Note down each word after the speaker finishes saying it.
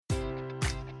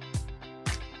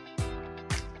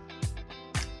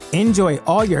Enjoy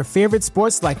all your favorite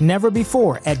sports like never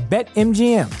before at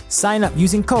BetMGM. Sign up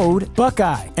using code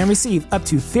Buckeye and receive up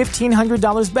to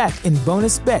 $1,500 back in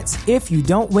bonus bets if you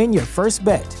don't win your first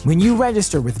bet. When you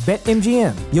register with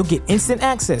BetMGM, you'll get instant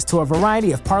access to a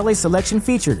variety of parlay selection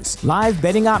features, live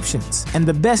betting options, and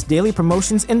the best daily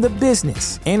promotions in the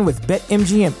business. And with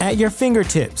BetMGM at your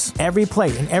fingertips, every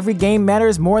play and every game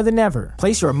matters more than ever.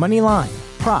 Place your money line,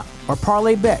 prop, or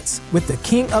parlay bets with the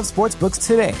king of sportsbooks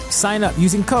today. Sign up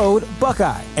using code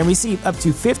Buckeye and receive up to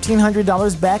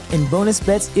 $1,500 back in bonus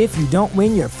bets if you don't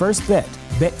win your first bet.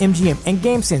 BetMGM and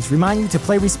GameSense remind you to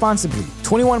play responsibly.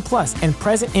 21 plus and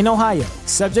present in Ohio,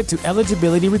 subject to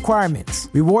eligibility requirements.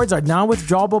 Rewards are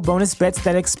non-withdrawable bonus bets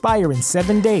that expire in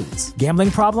 7 days. Gambling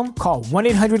problem? Call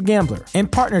 1-800-GAMBLER. In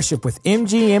partnership with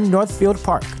MGM Northfield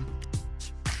Park.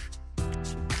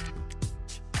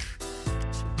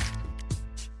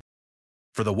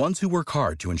 For the ones who work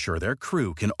hard to ensure their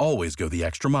crew can always go the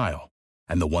extra mile,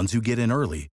 and the ones who get in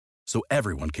early so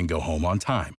everyone can go home on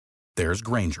time, there's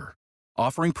Grainger,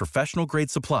 offering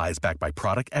professional-grade supplies backed by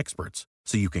product experts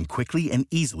so you can quickly and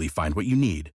easily find what you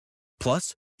need.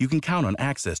 Plus, you can count on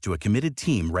access to a committed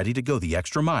team ready to go the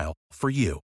extra mile for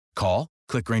you. Call,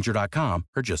 click Grainger.com,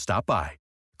 or just stop by.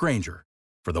 Grainger,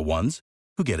 for the ones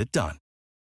who get it done.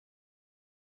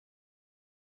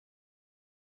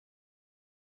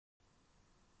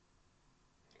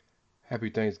 Happy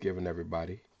Thanksgiving,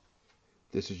 everybody.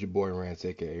 This is your boy Rance,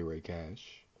 aka Ray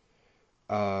Cash.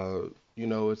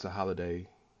 It's a holiday.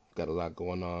 Got a lot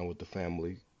going on with the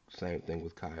family. Same thing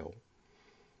with Kyle.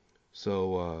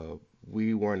 So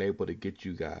we weren't able to get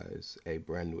you guys a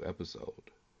brand new episode.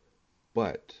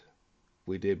 But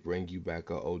we did bring you back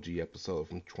a OG episode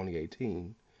from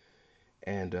 2018.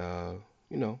 And,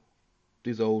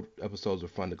 these old episodes are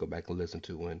fun to go back and listen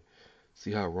to and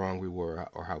see how wrong we were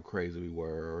or how crazy we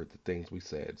were or the things we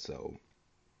said. So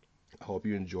I hope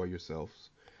you enjoy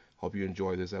yourselves. Hope you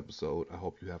enjoy this episode. I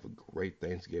hope you have a great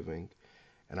Thanksgiving.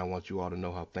 And I want you all to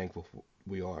know how thankful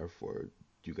we are for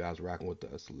you guys rocking with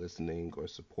us, listening or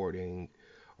supporting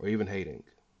or even hating.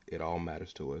 It all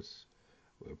matters to us.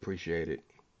 We appreciate it.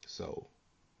 So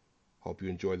hope you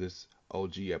enjoy this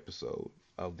OG episode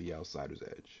of The Outsider's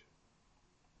Edge.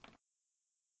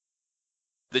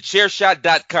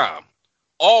 TheChairShot.com.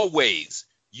 Always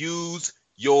use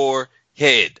your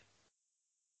head.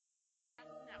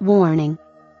 Warning.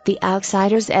 The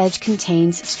Outsider's Edge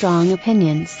contains strong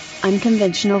opinions,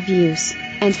 unconventional views,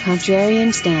 and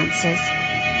contrarian stances.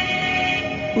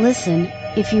 Listen,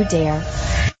 if you dare.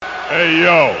 Hey,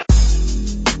 yo!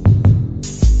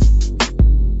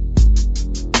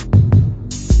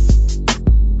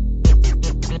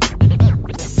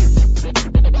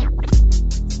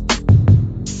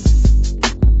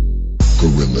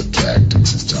 Guerrilla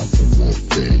tactics, it's time for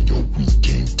warfare. Yo, we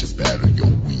came to battle, yo,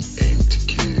 we aim to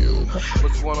kill.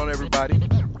 What's going on, everybody?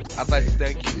 I'd like to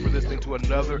thank you for listening to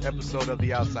another episode of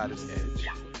The Outsider's Edge.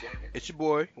 It's your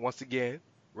boy, once again,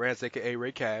 Rance, aka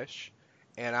Ray Cash,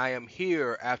 and I am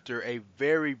here after a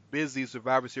very busy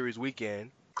Survivor Series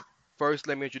weekend. First,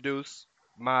 let me introduce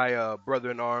my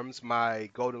brother-in-arms,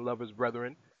 my Golden Lovers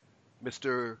brethren,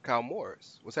 Mr. Kyle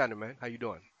Morris. What's happening, man? How you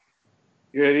doing?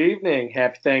 Good evening.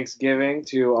 Happy Thanksgiving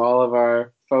to all of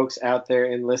our folks out there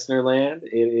in listener land.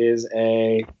 It is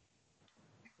a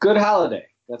good holiday.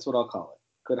 That's what I'll call it.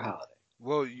 Good holiday.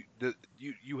 Well,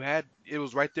 you had it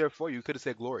was right there for you. You could have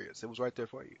said glorious. It was right there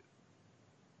for you.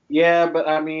 Yeah, but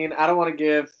I mean, I don't want to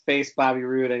give face Bobby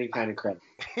Roode any kind of credit.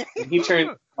 He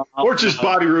turned Or just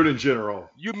Bobby Roode in general.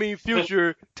 You mean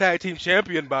future tag team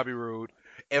champion Bobby Roode?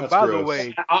 And That's by gross. the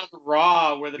way, on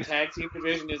Raw, where the tag team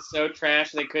division is so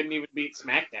trash they couldn't even beat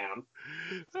SmackDown.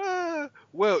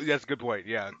 well, that's a good point.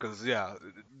 Yeah, because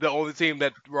the only team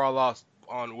that Raw lost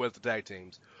on was the tag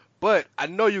teams. But I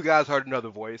know you guys heard another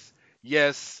voice.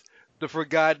 Yes, the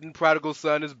forgotten prodigal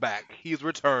son is back. He's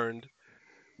returned.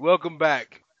 Welcome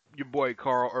back, your boy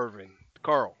Carl Irvin.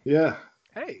 Carl. Yeah.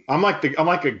 Hey. I'm like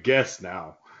a guest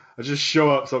now. I just show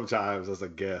up sometimes as a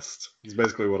guest. It's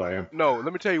basically what I am. No,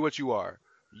 let me tell you what you are.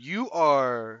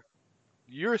 You're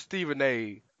Stephen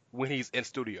A. when he's in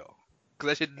studio.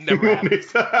 Because that should never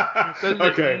happen.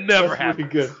 Okay. Never That's pretty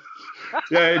happens. good.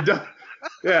 Yeah, it does.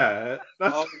 Yeah,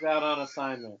 Always out on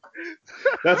assignment.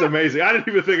 that's amazing. I didn't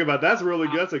even think about that. That's really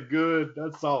good.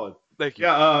 That's solid. Thank you.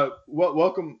 Yeah.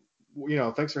 Welcome.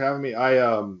 Thanks for having me.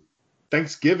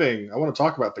 Thanksgiving. I want to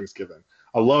talk about Thanksgiving.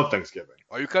 I love Thanksgiving.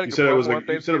 Are you cutting You a said promo it on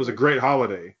Thanksgiving? You said it was a great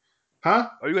holiday, huh?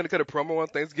 Are you going to cut a promo on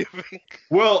Thanksgiving?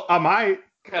 Well, I might.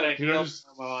 Cut a heel Just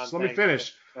promo on let me Thanksgiving.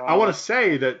 finish. I want to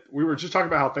say that we were just talking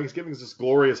about how Thanksgiving is this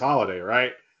glorious holiday,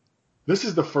 right? This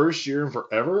is the first year in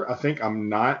forever I think I'm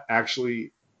not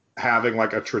actually having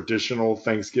like a traditional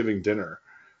Thanksgiving dinner.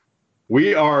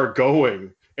 We are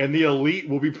going, and the elite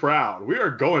will be proud. We are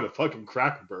going to fucking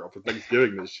Cracker Barrel for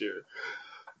Thanksgiving this year.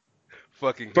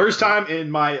 Fucking First time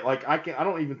in my I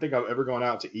don't even think I've ever gone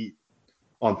out to eat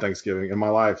on Thanksgiving in my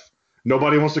life.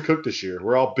 Nobody wants to cook this year.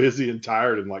 We're all busy and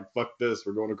tired and like, fuck this.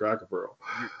 We're going to Cracker Barrel.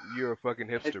 You're a fucking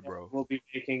hipster, bro. We'll be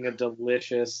making a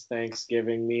delicious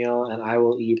Thanksgiving meal, and I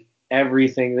will eat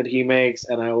everything that he makes,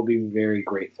 and I will be very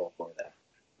grateful for that.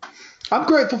 I'm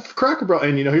grateful for Cracker Barrel.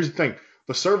 And, here's the thing.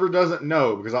 The server doesn't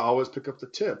know because I always pick up the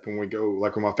tip when we go,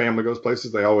 like when my family goes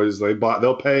places,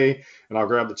 they'll pay and I'll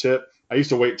grab the tip. I used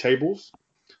to wait tables.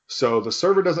 So the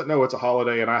server doesn't know it's a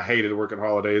holiday, and I hated working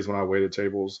holidays when I waited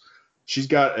tables. She's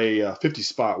got a 50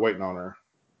 spot waiting on her.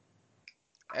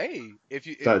 Hey,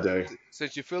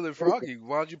 since you're feeling froggy,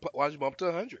 why don't you bump to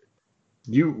 100?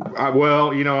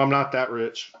 I'm not that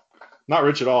rich. Not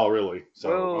rich at all, really.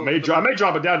 So I may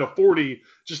drop it down to 40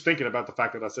 just thinking about the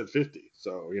fact that I said 50.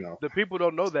 So, The people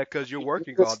don't know that because you're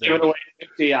working all day. Give it away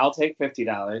 50. I'll take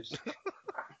 $50.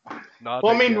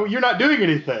 You're not doing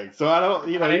anything. So I don't,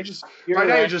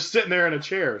 you're just sitting there in a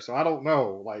chair. So I don't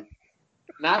know. Like,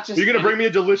 not just. Are you going to bring me a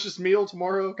delicious meal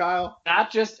tomorrow, Kyle? Not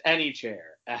just any chair.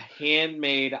 A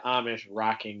handmade Amish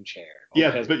rocking chair.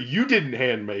 Yeah, but you didn't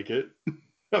hand make it.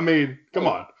 I mean, come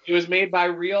on. It was made by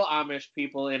real Amish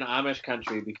people in Amish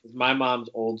country because my mom's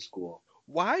old school.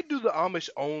 Why do the Amish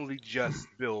only just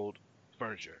build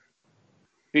furniture?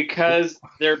 Because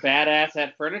they're badass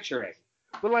at furnituring.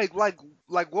 But like,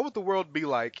 what would the world be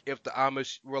like if the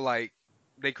Amish were like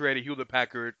they created Hewlett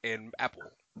Packard and Apple?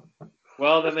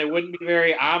 Well, then they wouldn't be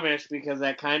very Amish because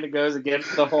that kind of goes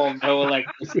against the whole no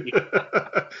electricity.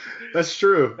 That's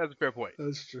true. That's a fair point.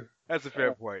 That's true. That's a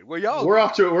fair point. Well, y'all, we're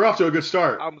off to a good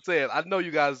start. I'm saying, I know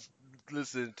you guys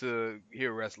listen to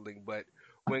hear wrestling, but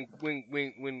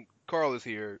when Carl is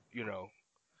here,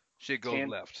 shit goes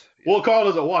left. Yeah. Well, Carl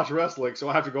doesn't watch wrestling, so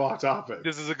I have to go off topic.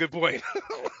 This is a good point.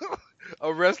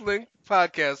 A wrestling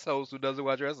podcast host who doesn't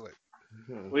watch wrestling.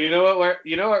 Well, you know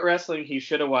what wrestling he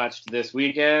should have watched this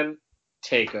weekend?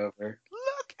 Takeover.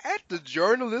 Look at the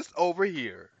journalist over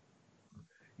here.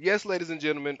 Yes, ladies and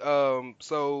gentlemen.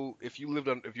 So if you're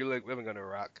living under a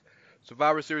rock,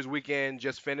 Survivor Series weekend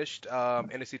just finished.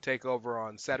 NXT Takeover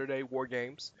on Saturday, War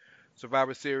Games.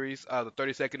 Survivor Series, the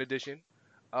 32nd edition.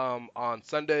 On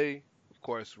Sunday, of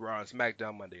course, we're on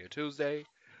SmackDown Monday or Tuesday.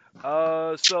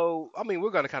 We're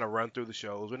gonna kind of run through the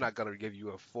shows. We're not gonna give you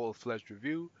a full-fledged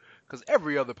review because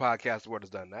every other podcast world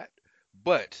has done that.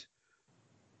 But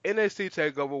NXT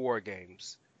TakeOver War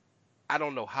Games, I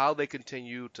don't know how they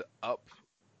continue to up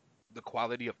the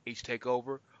quality of each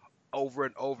takeover over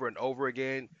and over and over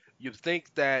again. You'd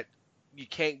think that you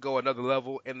can't go another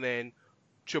level, and then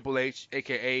Triple H,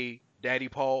 aka Daddy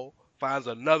Paul, finds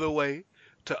another way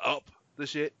to up the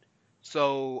shit.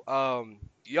 So,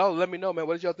 y'all let me know, man.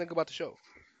 What did y'all think about the show?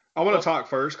 I want to talk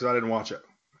first because I didn't watch it.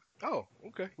 Oh,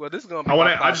 okay. Well, this is gonna be. I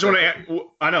want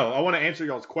to answer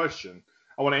y'all's question.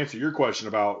 I want to answer your question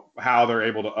about how they're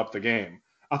able to up the game.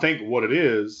 I think what it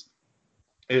is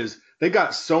they've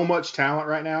got so much talent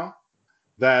right now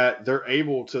that they're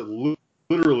able to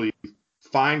literally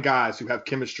find guys who have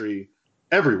chemistry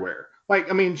everywhere. Like,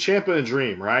 Ciampa and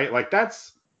Dream, right? Like,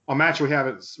 that's a match we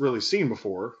haven't really seen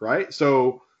before, right?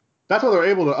 So that's why they're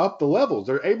able to up the levels.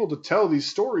 They're able to tell these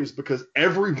stories because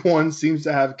everyone seems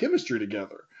to have chemistry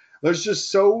together. There's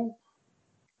just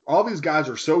all these guys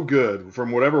are so good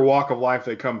from whatever walk of life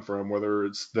they come from, whether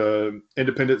it's the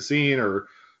independent scene or,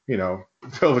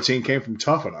 Velveteen came from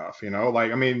Tough Enough,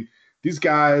 these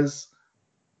guys,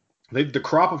 the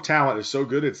crop of talent is so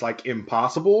good, it's like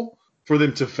impossible for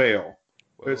them to fail.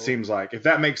 Well, it seems like, if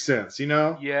that makes sense,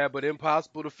 Yeah, but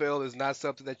impossible to fail is not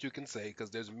something that you can say because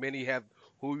there's many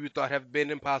who you thought have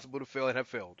been impossible to fail and have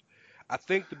failed. I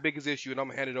think the biggest issue, and I'm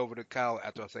going to hand it over to Kyle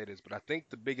after I say this, but I think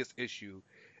the biggest issue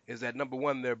is that, number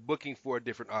one, they're booking for a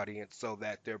different audience so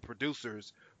that their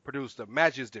producers produce the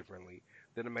matches differently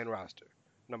than the main roster,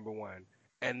 number one.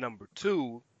 And number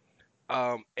two,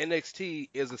 NXT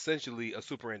is essentially a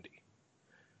super indie.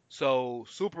 So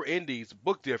super indies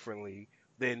book differently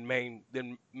than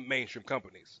mainstream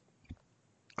companies.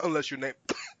 Unless your name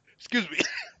excuse me.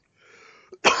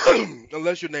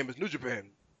 Unless your name is New Japan.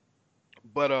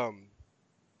 But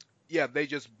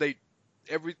the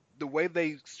way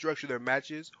they structure their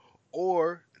matches,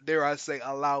 or dare I say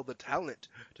allow the talent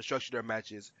to structure their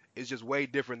matches, is just way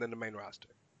different than the main roster.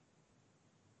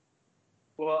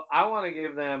 Well, I want to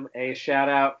give them a shout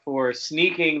out for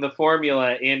sneaking the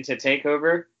formula into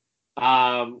TakeOver.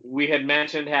 We had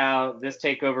mentioned how this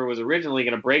TakeOver was originally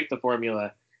going to break the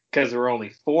formula because there were only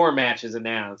 4 matches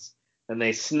announced. and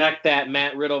they snuck that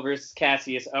Matt Riddle versus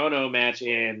Cassius Ohno match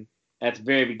in at the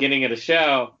very beginning of the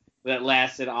show that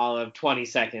lasted all of 20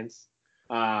 seconds.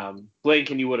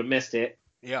 Blink and you would have missed it.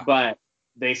 Yeah. But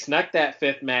they snuck that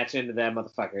 5th match into that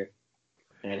motherfucker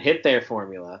and hit their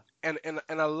formula. And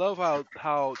I love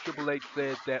how Triple H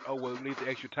said that, oh, well, we need the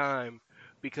extra time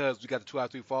because we got the 2 out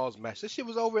of 3 falls match. This shit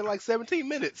was over in like 17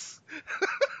 minutes.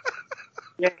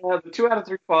 Yeah, the 2 out of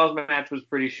 3 falls match was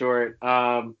pretty short.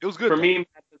 It was good. For me, match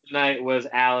of the night was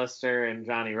Alistair and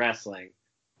Johnny wrestling.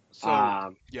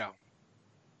 So, yeah.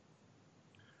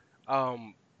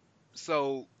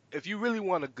 So if you really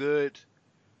want a good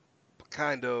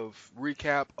kind of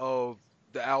recap of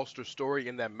the Alistair story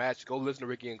in that match, go listen to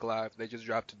Ricky and Clive. They just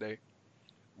dropped today,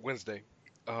 Wednesday.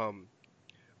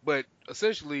 But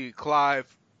essentially, Clive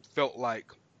felt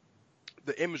like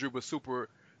the imagery was super,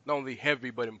 not only heavy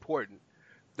but important.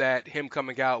 That him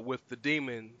coming out with the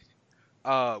demon,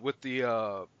 with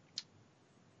the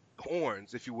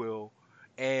horns, if you will,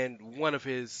 and one of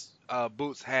his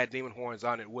boots had demon horns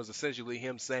on it, was essentially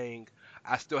him saying,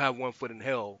 "I still have one foot in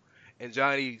hell," and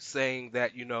Johnny saying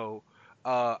that, you know,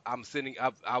 I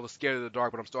was scared of the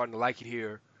dark, but I'm starting to like it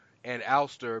here, and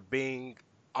Alistair, being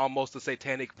almost a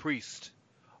satanic priest,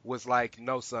 was like,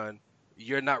 "No, son,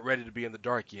 you're not ready to be in the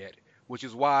dark yet," which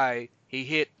is why he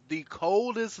hit the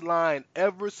coldest line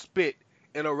ever spit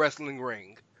in a wrestling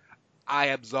ring: "I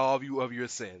absolve you of your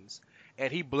sins."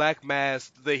 And he black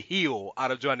masked the heel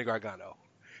out of Johnny Gargano.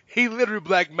 He literally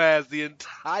black masked the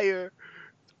entire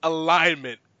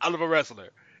alignment out of a wrestler.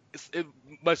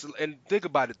 And think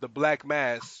about it, the black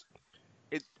mask,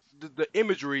 the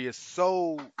imagery is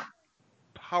so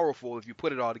powerful if you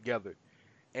put it all together.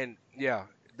 And yeah,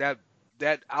 that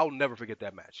I'll never forget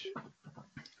that match.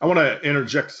 I want to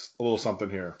interject a little something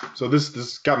here. So this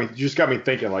just got me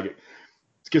thinking. Like, it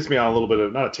gets me on a little bit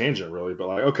of, not a tangent really, but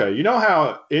like, okay, you know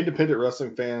how independent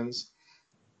wrestling fans,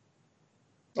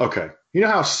 you know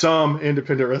how some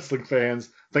independent wrestling fans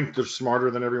think they're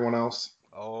smarter than everyone else?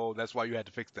 Oh, that's why you had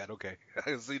to fix that. Okay, I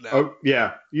can see that. Oh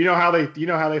yeah, you know how they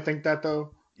think that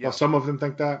though. Yeah. How some of them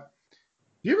think that.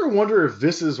 Do you ever wonder if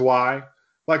this is why?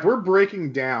 Like, we're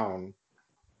breaking down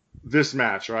this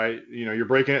match, right? You know, you're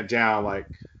breaking it down like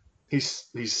he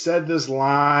said this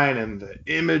line and the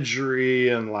imagery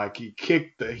and like he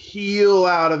kicked the heel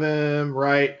out of him,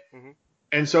 right? Mm-hmm.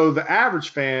 And so the average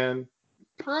fan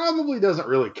probably doesn't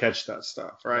really catch that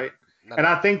stuff, right? And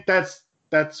I think that's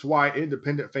why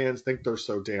independent fans think they're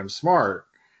so damn smart,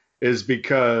 is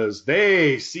because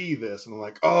they see this and they're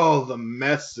like, oh, the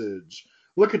message.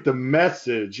 Look at the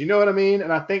message. You know what I mean?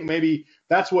 And I think maybe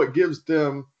that's what gives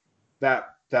them that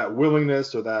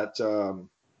willingness, or that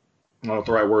I don't know what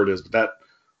the right word is, but that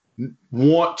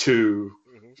want to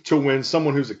when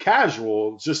someone who's a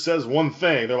casual just says one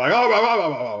thing, they're like, oh, blah, blah, blah,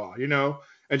 blah, blah, you know,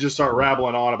 and just start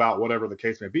rattling on about whatever the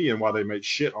case may be, and why they make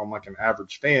shit on like an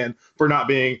average fan for not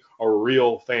being a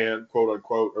real fan, quote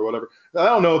unquote, or whatever. I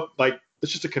don't know, like,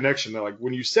 it's just a connection that, like,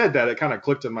 when you said that, it kind of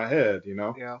clicked in my head, you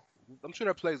know? Yeah, I'm sure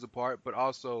that plays a part, but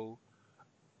also,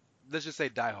 let's just say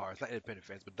diehards, not independent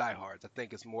fans, but diehards. I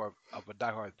think it's more of a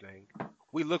diehard thing.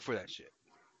 We look for that shit.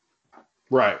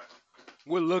 Right.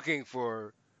 We're looking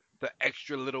for the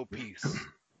extra little piece.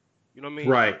 You know what I mean?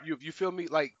 Right. You feel me?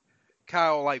 Like,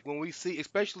 Kyle, like, when we see,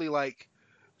 especially like,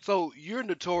 so you're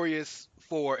notorious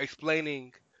for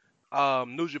explaining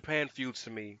New Japan feuds to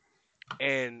me,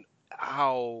 and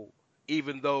how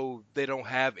even though they don't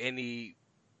have any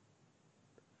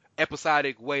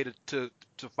episodic way to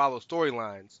follow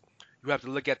storylines, you have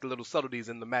to look at the little subtleties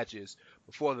in the matches,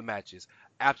 before the matches,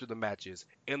 after the matches,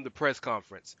 in the press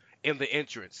conference, in the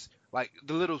entrance, like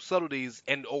the little subtleties,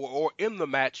 and or in the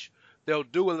match, they'll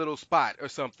do a little spot or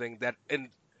something and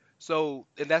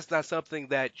that's not something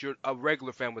that a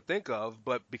regular fan would think of,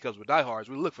 but because we're diehards,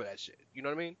 we look for that shit. You know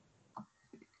what I mean?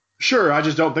 Sure, I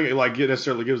just don't think it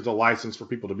necessarily gives the license for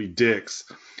people to be dicks,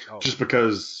 just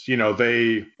because, you know,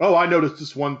 I noticed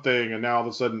this one thing, and now all of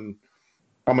a sudden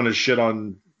I'm gonna shit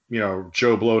on, you know,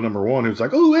 Joe Blow #1, who's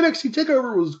like, oh, NXT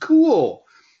Takeover was cool,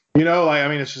 you know, like, I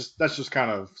mean, that's just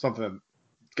kind of something that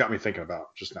got me thinking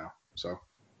about just now. So,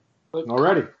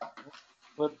 alrighty.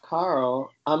 But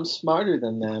Carl, I'm smarter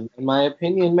than them, and my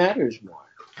opinion matters more.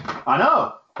 I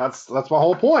know. That's my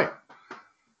whole point.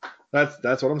 That's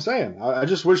what I'm saying. I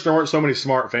just wish there weren't so many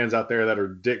smart fans out there that are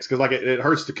dicks, because like it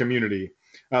hurts the community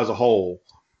as a whole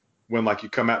when like you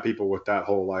come at people with that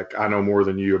whole like, I know more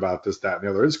than you about this, that, and the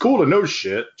other. It's cool to know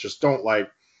shit, just don't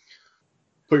like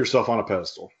put yourself on a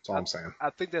pedestal. That's all I'm saying. I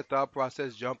think that thought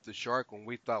process jumped the shark when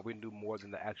we thought we knew more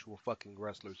than the actual fucking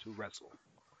wrestlers who wrestle.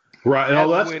 Right, no,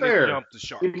 that's fair.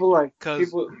 People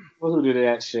who do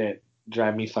that shit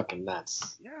drive me fucking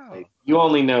nuts. Yeah. Like, you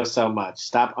only know so much.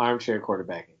 Stop armchair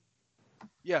quarterbacking.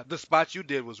 Yeah, the spot you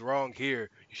did was wrong here.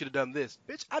 You should have done this.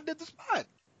 Bitch, I did the spot.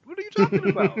 What are you talking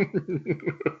about?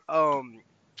 Um,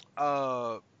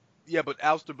 yeah, but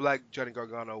Aleister Black, Johnny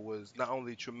Gargano was not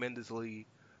only tremendously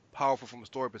powerful from a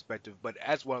story perspective, but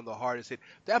as one of the hardest hit.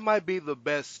 That might be the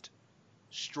best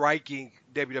striking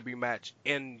WWE match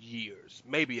in years,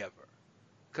 maybe ever,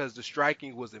 because the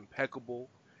striking was impeccable.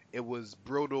 It was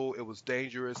brutal. It was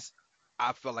dangerous.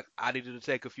 I felt like I needed to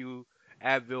take a few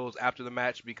Advils after the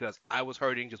match because I was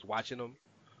hurting just watching them.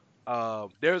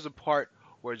 There's a part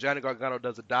where Johnny Gargano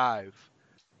does a dive,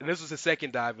 and this was his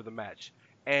second dive of the match,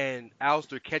 and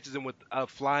Aleister catches him with a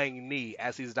flying knee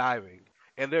as he's diving,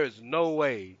 and there is no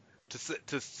way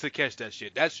to catch that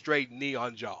shit. That's straight knee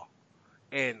on jaw,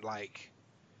 and like,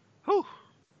 whew.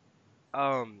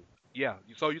 Yeah.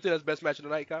 So you think that's the best match of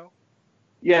the night, Kyle?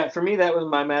 Yeah, for me, that was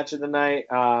my match of the night.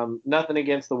 Nothing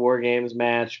against the War Games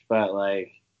match, but,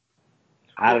 like,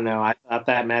 I don't know. I thought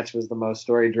that match was the most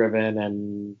story-driven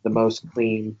and the most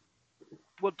clean.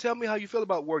 Well, tell me how you feel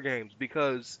about War Games,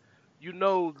 because you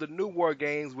know the new War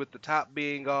Games with the top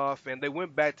being off, and they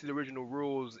went back to the original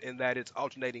rules in that it's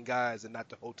alternating guys and not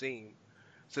the whole team,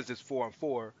 since it's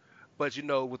 4-on-4. But you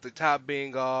know, with the top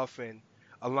being off and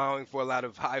allowing for a lot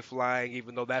of high flying,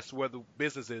 even though that's where the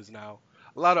business is now,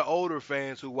 a lot of older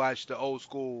fans who watch the old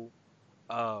school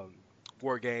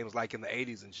War Games, like in the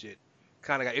 80s and shit,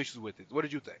 kind of got issues with it. What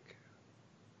did you think?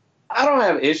 I don't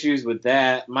have issues with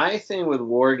that. My thing with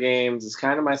War Games is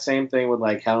kind of my same thing with,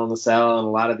 like, Hell in a Cell and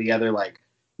a lot of the other, like,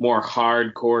 more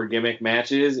hardcore gimmick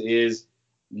matches is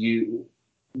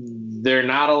they're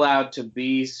not allowed to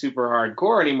be super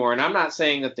hardcore anymore. And I'm not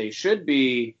saying that they should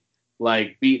be,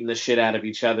 like, beating the shit out of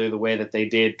each other the way that they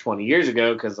did 20 years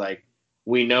ago, because, like,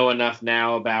 we know enough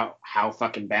now about how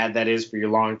fucking bad that is for your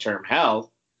long-term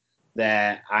health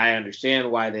that I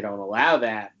understand why they don't allow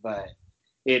that, but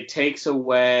it takes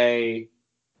away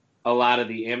a lot of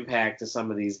the impact of some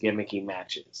of these gimmicky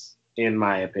matches, in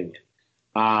my opinion.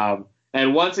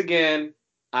 And once again,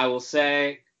 I will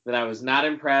say that I was not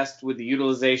impressed with the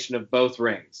utilization of both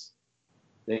rings.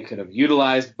 They could have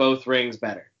utilized both rings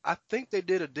better. I think they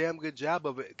did a damn good job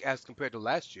of it as compared to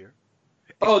last year.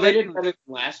 Oh, they did better than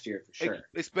last year, for sure.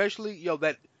 Especially,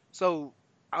 that. So,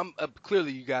 I'm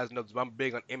clearly you guys know this, but I'm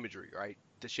big on imagery, right?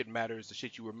 The shit matters, the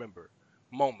shit you remember.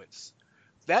 Moments.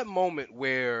 That moment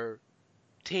where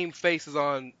Team Face is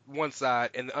on one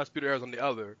side and the Undisputed Era is on the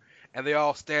other, and they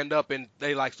all stand up and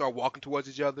they like start walking towards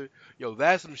each other.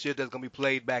 That's some shit that's gonna be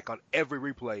played back on every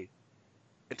replay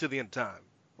until the end of time.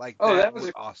 Like, that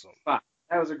was awesome. Spot.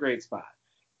 That was a great spot.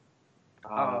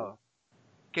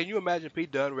 Can you imagine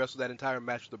Pete Dunne wrestled that entire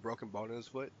match with a broken bone in his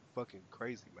foot? Fucking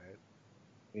crazy, man.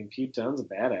 I mean, Pete Dunne's a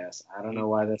badass. I don't know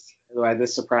why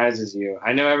this surprises you.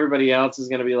 I know everybody else is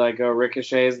gonna be like, oh,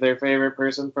 Ricochet is their favorite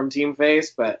person from Team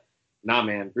Face, but nah,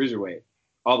 man, Bruiserweight,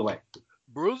 all the way.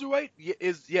 Bruiserweight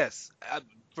is, yes.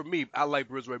 For me, I like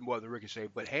Bruiserweight more than Ricochet,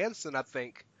 but Hanson, I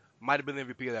think, might have been the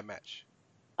MVP of that match.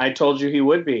 I told you he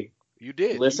would be. You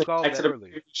did. Listen you called back that to the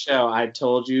earlier. show. I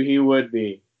told you he would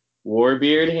be.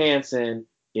 Warbeard Hanson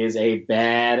is a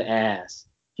badass.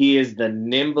 He is the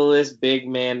nimblest big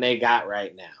man they got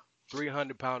right now.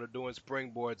 300-pounder doing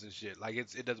springboards and shit. Like,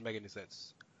 it doesn't make any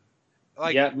sense.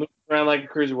 Like, yeah, moving around like a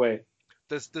cruiserweight.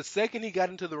 The second he got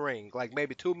into the ring, like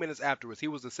maybe 2 minutes afterwards, he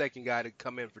was the second guy to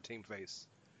come in for Team Face.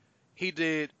 He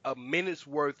did a minute's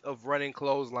worth of running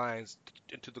clotheslines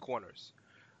into the corners.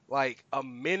 Like, a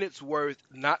minute's worth,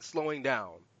 not slowing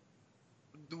down.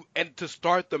 And to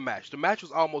start the match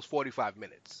was almost 45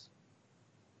 minutes.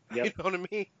 Yep. You know what I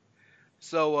mean?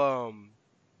 So,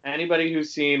 anybody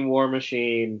who's seen War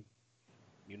Machine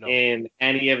in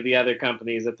any of the other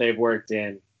companies that they've worked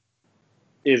in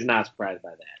is not surprised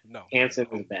by that. No. Hanson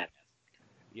was badass.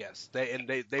 Yes,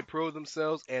 they proved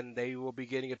themselves, and they will be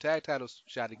getting a tag title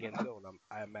shot again soon,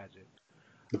 I imagine.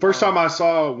 The first time I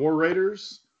saw War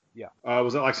Raiders, yeah,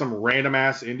 was at like some random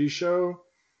ass indie show.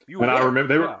 I remember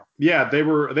they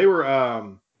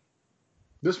were.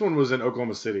 This one was in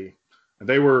Oklahoma City, and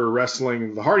they were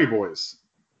wrestling the Hardy Boys.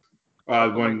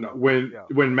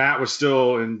 When Matt was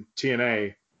still in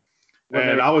TNA,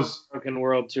 and I was Broken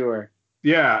World Tour.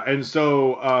 Yeah, and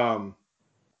so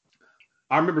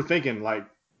I remember thinking, like,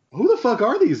 who the fuck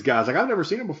are these guys? Like, I've never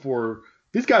seen them before.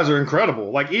 These guys are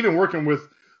incredible. Like, even working with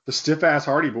the stiff ass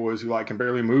Hardy Boys who like can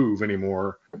barely move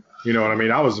anymore. You know what I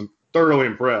mean? I was thoroughly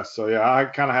impressed. So yeah, I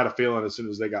kind of had a feeling as soon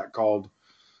as they got called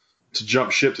to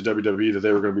jump ship to WWE that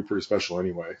they were going to be pretty special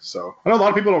anyway. So I know a lot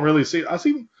of people don't really see.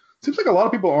 Seems like a lot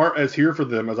of people aren't as here for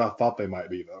them as I thought they might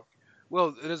be, though.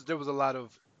 Well, there was a lot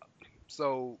of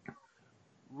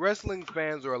wrestling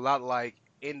fans are a lot like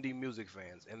indie music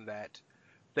fans in that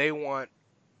they want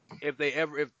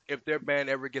if their band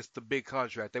ever gets the big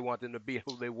contract, they want them to be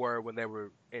who they were when they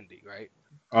were indie, right?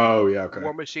 Oh yeah, okay.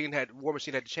 War Machine had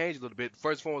to change a little bit.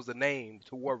 First one was the name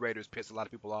to War Raiders pissed a lot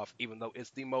of people off, even though it's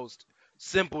the most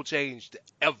simple change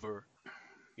ever.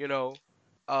 You know,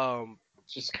 um,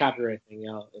 It's just copyright thing,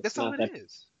 y'all. that's all it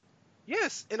is.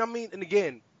 Yes, and I mean, and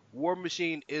again, War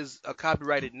Machine is a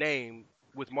copyrighted name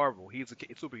with Marvel. He's a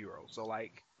superhero, so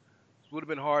like, it would have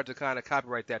been hard to kind of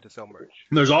copyright that to sell merch.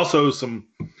 There's also some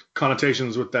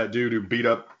connotations with that dude who beat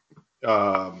up.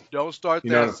 Don't start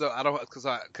you that. know- So I don't, because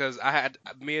I had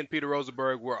me and Peter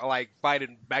Rosenberg were like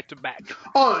fighting back to back.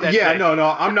 Oh that yeah, day. no,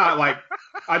 I'm not like.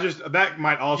 I just that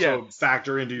might also Yes,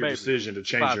 factor into your maybe. decision to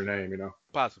change your name. You know.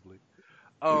 Possibly.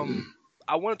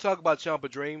 I want to talk about Champa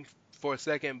Dream for a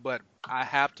second, but I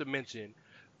have to mention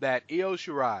that Io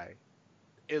Shirai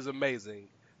is amazing.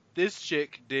 This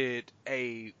chick did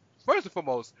first and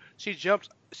foremost, she jumped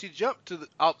to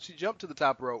the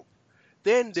top rope,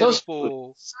 then did So a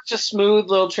full Such a smooth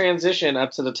little transition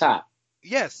up to the top.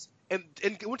 yes, and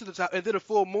went to the top and did a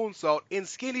full moonsault in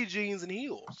skinny jeans and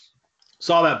heels.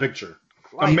 Saw that picture.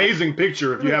 Like, Amazing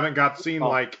picture. If you haven't seen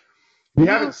if you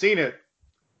haven't seen it,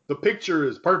 the picture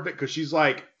is perfect because she's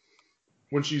like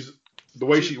when she's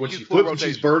when she full flips and she's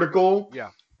rotation. vertical. Yeah.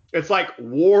 It's like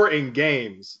War and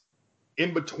Games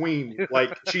in between.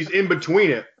 Like she's in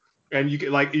between it, and you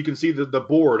can see the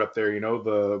board up there. You know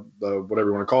the whatever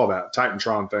you want to call that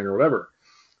Titantron thing or whatever.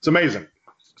 It's amazing.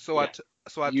 So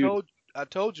You- I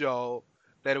told y'all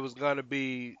that it was gonna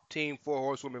be Team Four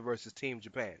Horsewomen versus Team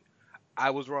Japan. I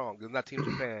was wrong. It's not Team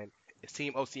Japan. It's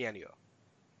Team Oceania.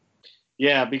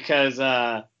 Yeah, because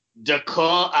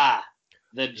Dakota,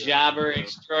 the jobber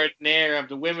extraordinaire of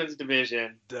the women's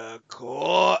division,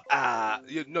 Dakota.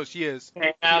 No, she is.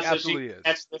 came out so she absolutely could is.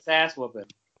 catch this ass whooping.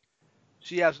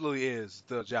 She absolutely is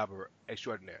the jobber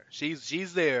extraordinaire.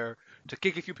 She's there to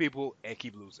kick a few people and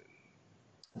keep losing.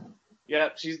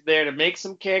 Yep, she's there to make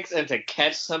some kicks and to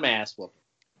catch some ass whooping.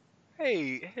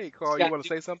 Hey, Carl, Scott, you want to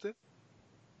say something?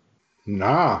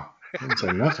 Nah, I didn't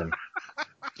say nothing.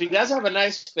 She does have a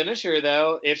nice finisher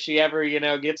though, if she ever,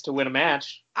 gets to win a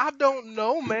match. I don't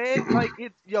know, man. Like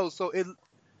it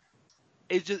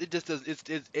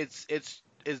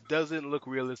doesn't look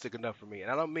realistic enough for me.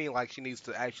 And I don't mean like she needs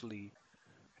to actually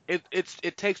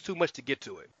it takes too much to get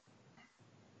to it.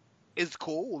 It's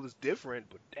cool, it's different,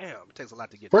 but damn, it takes a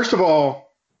lot to get First to of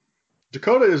all,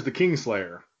 Dakota is the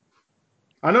Kingslayer.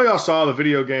 I know y'all saw the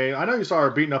video game. I know you saw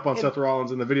her beating up on Seth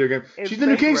Rollins in the video game. it. She's the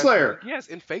new fake Kingslayer. wrestling- Yes,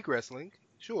 in fake wrestling.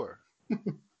 Sure.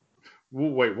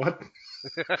 Wait, what?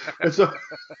 It's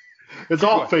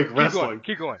all fake wrestling.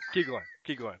 Keep going.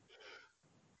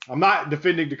 I'm not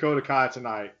defending Dakota Kai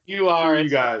tonight. You are. You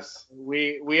guys.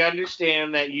 We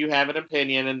understand that you have an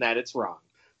opinion and that it's wrong.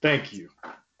 Thank you.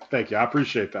 I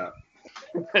appreciate that.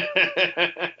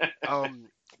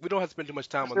 We don't have to spend too much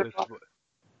time on this. But...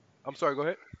 I'm sorry, go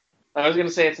ahead. I was going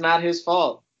to say it's not his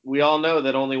fault. We all know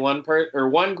that only one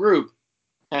group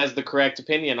has the correct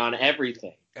opinion on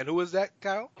everything. And who is that,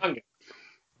 Kyle?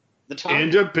 The Tongan.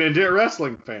 Independent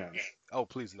wrestling fans. Oh,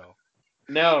 please no.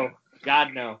 No.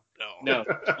 God, no. No.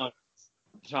 No.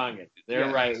 Tongan. They're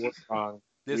Yeah. right. We're wrong.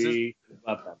 We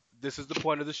love them. This is the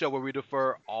point of the show where we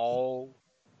defer all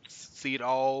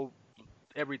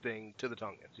everything to the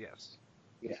Tongans. Yes.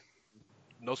 Yeah.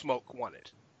 No smoke wanted.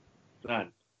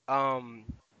 None.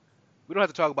 We don't have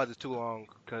to talk about this too long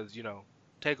because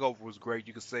Takeover was great.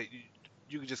 You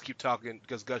could just keep talking,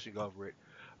 just gushing over it.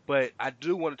 But I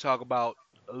do want to talk about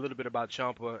a little bit about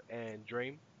Ciampa and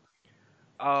Dream.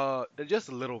 And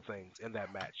just little things in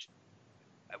that match.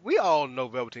 We all know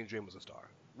Velveteen Dream was a star.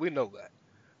 We know that.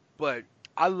 But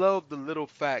I love the little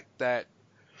fact that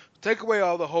take away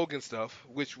all the Hogan stuff,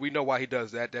 which we know why he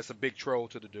does that. That's a big troll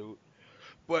to the dude.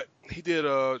 But he did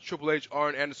a Triple H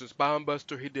Arn Anderson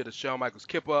Spinebuster. He did a Shawn Michaels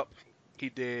Kip Up. He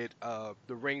did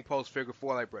the ring post figure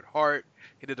 4 like Bret Hart.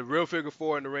 He did the real figure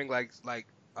 4 in the ring like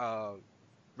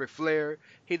Ric Flair.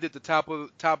 He did the top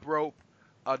rope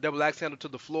double axe handle to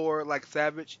the floor like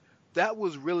Savage. That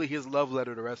was really his love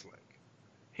letter to wrestling.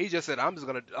 He just said, I'm just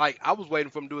going to, I was waiting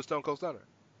for him to do a Stone Cold Stunner.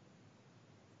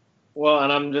 Well,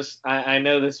 and I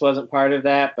know this wasn't part of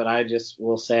that, but I just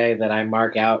will say that I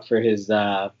mark out for his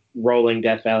rolling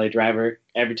Death Valley Driver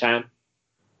every time.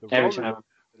 Every time.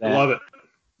 I love it.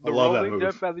 I The love that rolling move.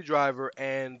 Death Valley Driver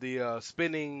and the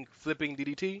spinning, flipping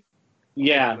DDT.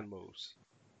 Yeah. Excellent moves.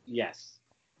 Yes.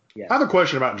 I have a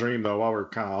question about Dream, though, while we're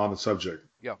kind of on the subject.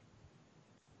 Yeah.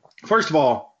 First of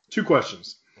all, 2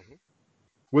 questions. Mhm.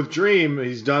 With Dream,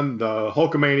 he's done the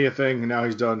Hulkamania thing, and now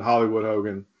he's done Hollywood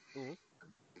Hogan. Mhm.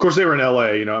 course, they were in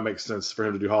LA. It makes sense for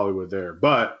him to do Hollywood there.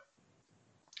 But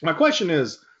my question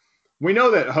is, we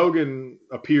know that Hogan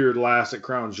appeared last at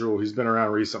Crown Jewel. He's been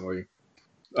around recently.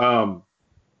 And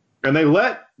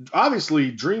they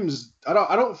obviously Dream's. I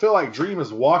don't feel like Dream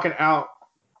is walking out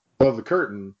of the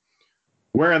curtain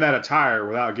wearing that attire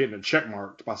without getting a check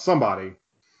marked by somebody.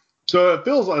 So it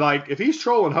feels like if he's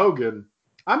trolling Hogan,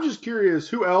 I'm just curious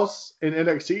who else in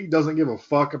NXT doesn't give a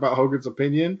fuck about Hogan's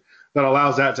opinion that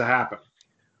allows that to happen.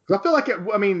 Because I feel like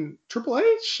Triple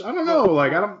H. I don't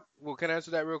know. Well, can I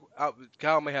answer that real quick?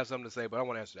 Kyle may have something to say, but I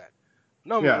want to answer that.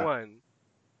 Number one,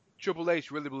 Triple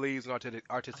H really believes in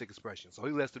artistic expression, so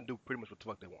he lets them do pretty much what the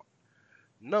fuck they want.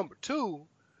 Number two,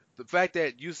 the fact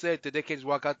that you said that they can't just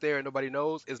walk out there and nobody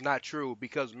knows is not true,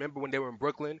 because remember when they were in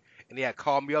Brooklyn and he had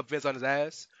called me up Vince on his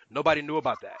ass? Nobody knew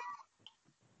about that.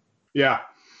 Yeah,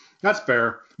 that's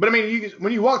fair. But I mean,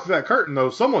 when you walk through that curtain, though,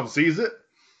 someone sees it.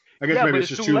 I guess maybe it's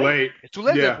just too late. It's too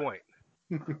late at that point.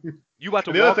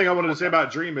 The other thing I wanted to say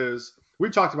about Dream is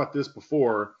we've talked about this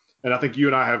before, and I think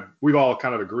you and we've all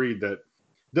kind of agreed that it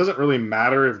doesn't really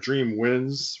matter if Dream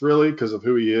wins, really, because of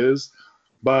who he is.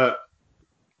 But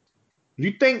do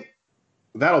you think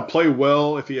that'll play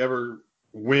well if he ever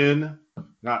when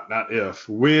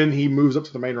he moves up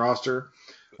to the main roster?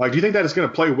 Like, do you think that it's going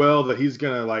to play well that he's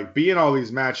going to be in all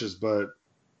these matches but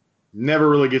never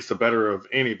really gets the better of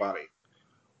anybody?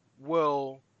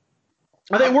 Well,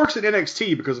 I think it works at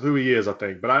NXT because of who he is, I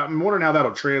think. But I'm wondering how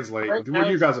that'll translate. What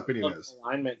your guys' opinion is?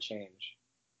 Alignment change.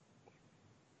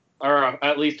 Or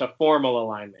at least a formal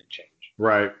alignment change.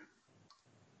 Right.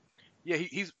 Yeah,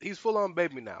 he's full on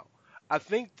baby now. I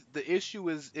think the issue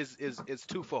is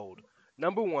twofold.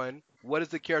 Number one, what is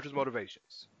the character's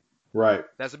motivations? Right.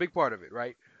 That's a big part of it,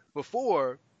 right?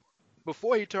 Before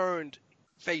he turned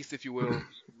face, if you will,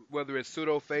 whether it's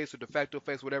pseudo face or de facto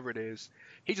face, whatever it is,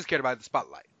 he just cared about the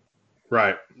spotlight.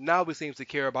 Right. Now he seems to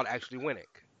care about actually winning.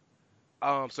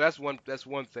 So that's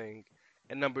one thing.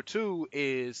 And number two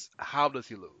is, how does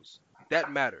he lose?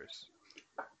 That matters.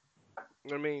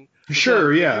 You know what I mean?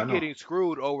 Sure, yeah. You're getting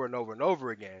screwed over and over and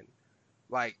over again.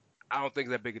 I don't think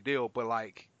it's that big a deal, but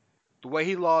the way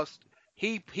he lost,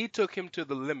 he took him to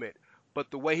the limit, but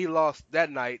the way he lost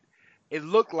that night, it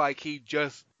looked like he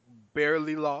just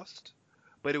barely lost,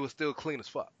 but it was still clean as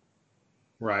fuck.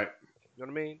 Right. You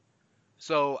know what I mean?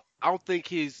 So I don't think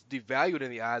he's devalued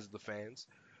in the eyes of the fans.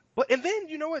 And then,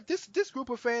 you know what? This group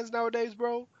of fans nowadays,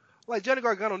 bro, Johnny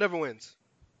Gargano never wins.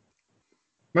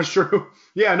 That's true.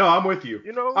 Yeah, no, I'm with you.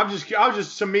 You know? I'm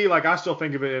just to me, I still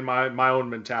think of it in my own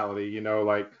mentality,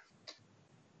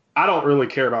 I don't really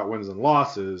care about wins and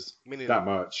losses that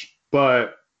much.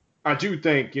 But I do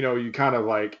think, you kind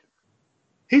of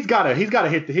he's gotta hit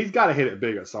it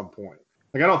big at some point.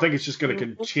 I don't think it's just gonna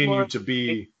continue to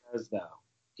be.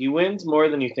 He wins more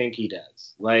than you think he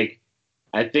does.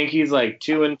 I think he's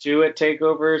 2-2 at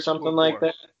TakeOver or something like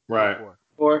that. Right.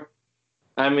 4.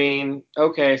 I mean,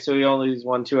 okay, so he only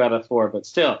won 2 out of 4, but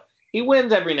still, he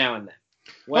wins every now and then.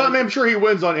 I'm sure he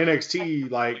wins on NXT,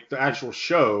 the actual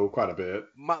show, quite a bit.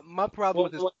 My problem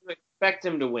with this, when you expect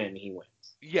him to win, he wins.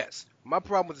 Yes, my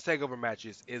problem with the TakeOver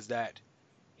matches is that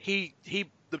the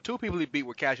two people he beat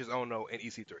were Cassius Ohno and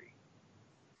EC3.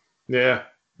 Yeah.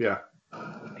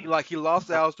 He lost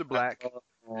to Aleister Black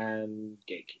and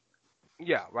Gatekeeper.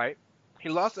 Yeah, right. He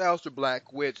lost to Aleister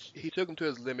Black, which he took him to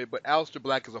his limit, but Aleister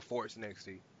Black is a force in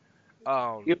NXT.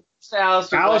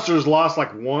 Aleister's lost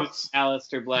once.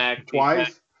 Aleister Black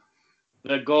twice.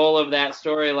 The goal of that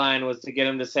storyline was to get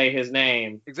him to say his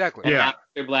name. Exactly. And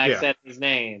Aleister Black said his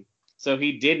name, so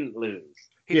he didn't lose.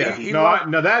 That's he fair.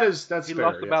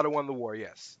 Lost the battle, won the war.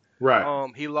 Yes.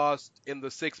 Right. He lost in the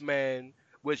 6-man,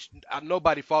 which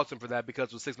nobody faults him for that because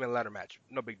it was a 6-man ladder match.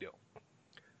 No big deal.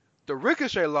 The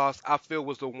Ricochet loss, I feel,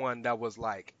 was the one that was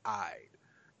eyed.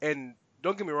 And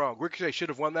don't get me wrong, Ricochet should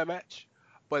have won that match,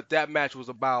 but that match was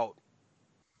about,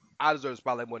 I deserve the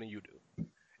spotlight more than you do.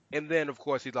 And then, of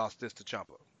course, he lost this to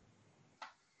Ciampa.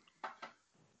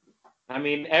 I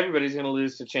mean, everybody's going to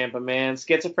lose to Ciampa, man.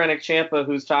 Schizophrenic Ciampa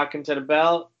who's talking to the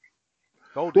belt.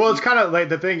 Well, it's kind of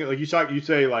the thing, you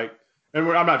say, and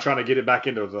I'm not trying to get it back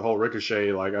into the whole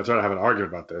Ricochet, I'm trying to have an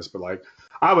argument about this, but,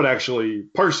 I would actually,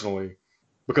 personally,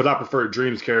 because I prefer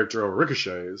Dream's character over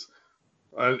Ricochet's,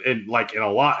 and in a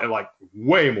lot, and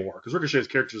way more, because Ricochet's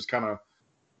character is kind of,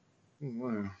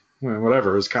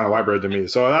 whatever, it's kind of white to me.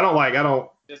 So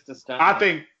I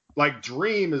think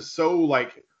Dream is so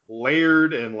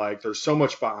layered and there's so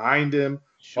much behind him.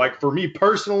 Sure. For me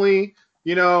personally,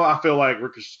 I feel like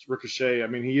Ricochet, I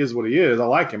mean, he is what he is. I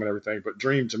like him and everything, but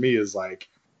Dream to me is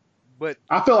but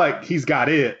I feel like he's got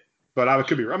it. But I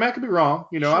could be wrong. I could be wrong.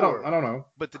 Sure. I don't know.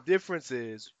 But the difference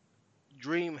is,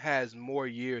 Dream has more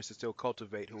years to still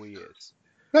cultivate who he is.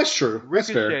 That's true. That's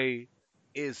fair. Ricochet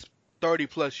is 30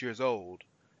 plus years old,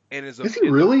 and Is he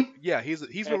really? yeah, he's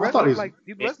been I thought wrestling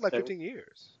he's been wrestling like 15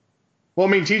 years. Well, I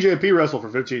mean, TJP wrestled for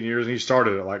 15 years and he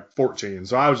started at like 14.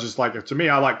 So I was just like, to me,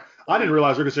 I didn't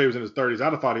realize Ricochet was in his 30s.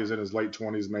 I'd have thought he was in his late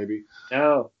 20s maybe.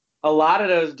 No, a lot of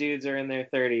those dudes are in their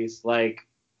 30s. Like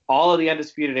all of the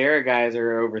Undisputed Era guys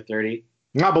are over 30.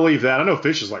 I believe that. I know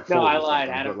Fish is like 40. No, I lied.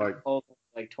 But Adam like, Cole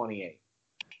like 28.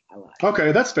 I lied.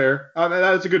 okay, that's fair.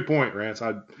 That's a good point, Rance.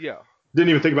 I didn't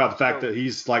even think about the fact that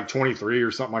he's like 23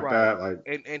 or something like that.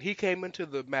 Like, and he came into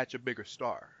the match a bigger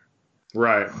star.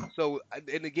 Right. So,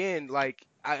 and again, like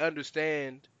I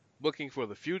understand looking for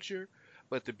the future,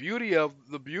 but the beauty of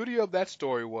that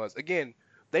story was, again,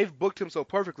 they've booked him so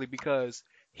perfectly because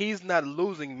he's not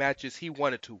losing matches he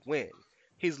wanted to win.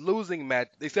 He's losing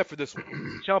except for this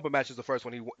one. Ciampa match is the first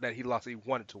one that he lost. He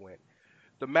wanted to win.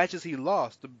 The matches he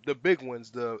lost, the big ones,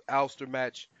 the Aleister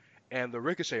match and the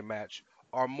Ricochet match,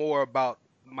 are more about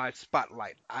my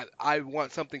spotlight. I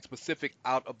want something specific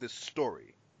out of this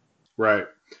story. Right.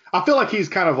 I feel like he's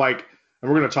kind of like,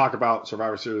 and we're going to talk about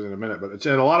Survivor Series in a minute, but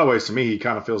in a lot of ways to me, he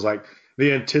kind of feels like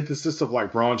the antithesis of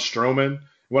like Braun Strowman.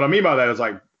 What I mean by that is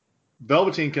like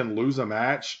Velveteen can lose a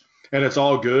match and it's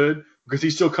all good because he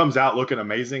still comes out looking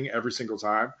amazing every single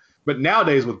time. But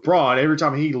nowadays with Braun, every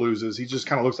time he loses, he just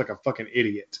kind of looks like a fucking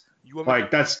idiot.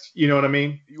 That's, you know what I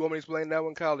mean? You want me to explain that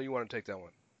one, Kyle, or you want to take that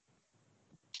one?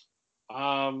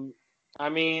 I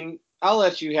mean, I'll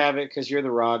let you have it because you're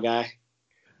the Raw guy.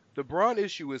 The Braun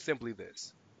issue is simply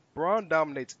this. Braun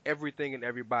dominates everything and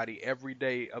everybody every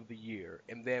day of the year,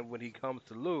 and then when he comes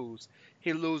to lose,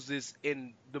 he loses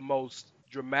in the most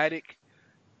dramatic,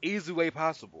 easy way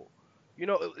possible. You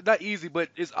know, not easy, but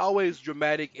it's always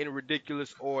dramatic and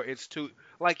ridiculous, or it's too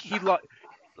he got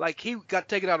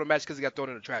taken out of a match because he got thrown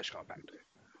in a trash compactor.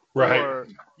 Right. Or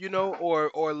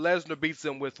Lesnar beats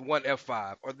him with one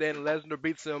F5, or then Lesnar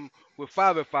beats him with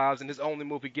 5 F5s, and his only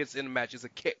move he gets in the match is a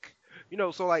kick. You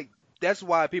know, so like that's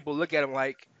why people look at him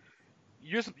like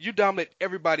you dominate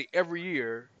everybody every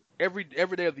year, every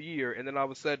day of the year, and then all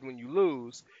of a sudden when you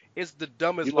lose, it's the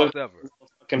dumbest loss ever.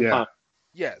 Yeah.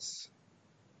 Yes.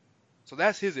 So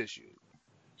that's his issue.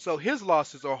 So his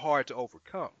losses are hard to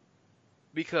overcome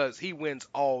because he wins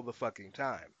all the fucking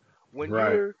time. When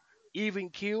you're even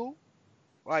keel,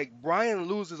 like Bryan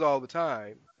loses all the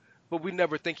time, but we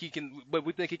think he can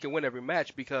win every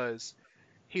match because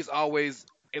he's always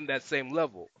in that same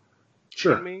level.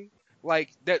 Sure. You know what I mean?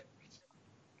 Like that.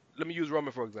 Let me use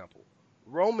Roman for example.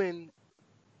 Roman,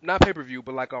 not pay-per-view,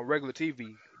 but like on regular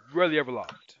TV, rarely ever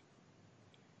lost.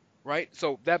 Right?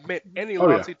 So that meant any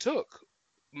loss he took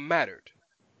mattered.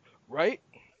 Right?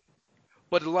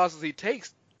 But the losses he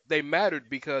takes, they mattered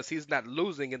because he's not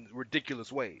losing in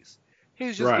ridiculous ways.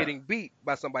 He's just getting beat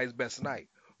by somebody's best night.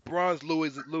 Braun's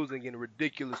losing in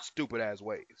ridiculous, stupid-ass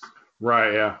ways.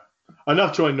 Right, yeah.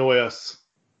 Enough to annoy us.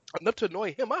 Enough to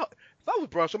annoy him out. If I was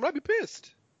Braun Strowman, I'd be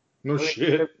pissed. No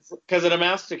shit. Because it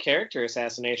amounts to character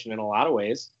assassination in a lot of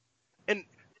ways. And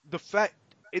the fact,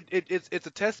 it's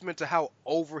a testament to how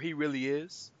over he really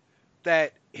is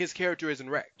that his character isn't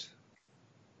wrecked.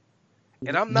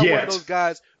 And I'm not one of those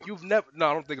guys. I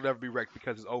don't think it'll ever be wrecked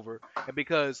because it's over, and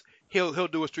because he'll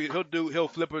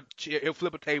flip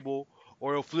a table,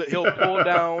 or he'll pull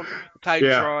down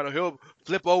Titantron, or he'll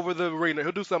flip over the arena.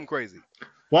 He'll do something crazy.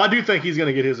 Well, I do think he's going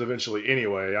to get his eventually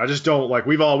anyway. I just don't like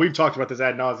we've talked about this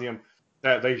ad nauseum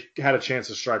that they had a chance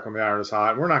to strike when the iron is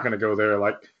hot. We're not going to go there.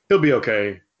 Like he'll be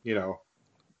okay, you know.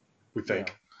 We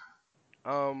think.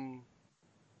 Yeah.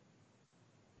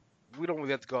 We don't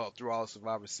really have to go through all the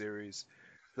Survivor Series.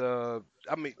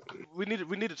 We need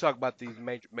to talk about these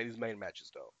main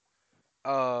matches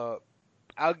though.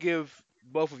 I'll give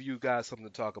both of you guys something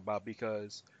to talk about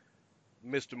because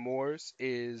Mr. Morris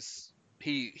is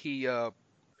he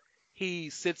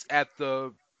sits at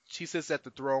the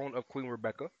throne of Queen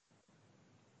Rebecca.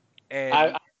 And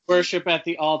I worship at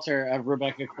the altar of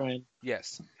Rebecca Quinn.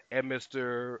 Yes, and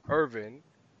Mr. Irvin,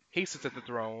 he sits at the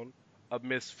throne of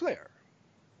Miss Flair.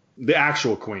 The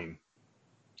actual queen.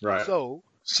 Right. So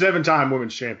 7-time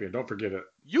women's champion. Don't forget it.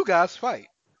 You guys fight.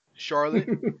 Charlotte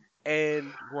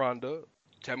and Ronda.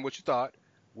 Tell me what you thought.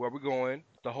 Where we're going.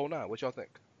 The whole nine. What y'all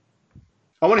think?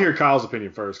 I want to hear Kyle's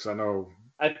opinion first because I know.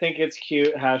 I think it's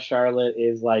cute how Charlotte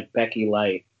is like Becky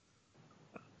Light.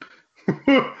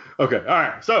 Okay. All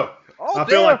right. So I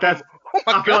feel like that's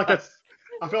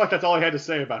all I had to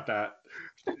say about that.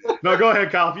 No, go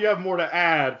ahead, Kyle. If you have more to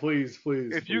add, please.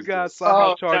 If you guys saw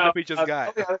how charged up he just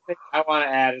got. The other thing I want to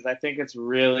add is I think it's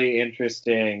really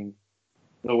interesting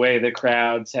the way the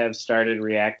crowds have started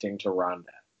reacting to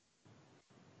Ronda.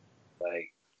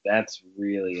 Like, that's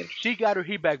really interesting. She got her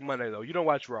heat back Monday though. You don't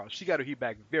watch Raw. She got her heat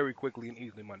back very quickly and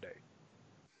easily Monday.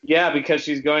 Yeah, because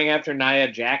she's going after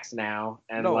Nia Jax now,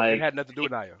 and No, like it had nothing to do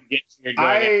with Nia.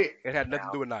 I It had nothing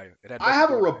to do with Nia. It had I nothing have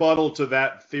to a do with Nia. rebuttal to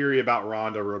that theory about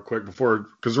Ronda real quick before,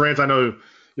 because Rance, I know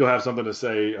you'll have something to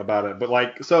say about it, but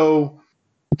like, so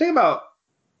the thing about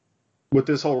with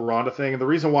this whole Ronda thing, and the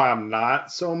reason why I'm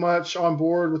not so much on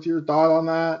board with your thought on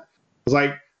that is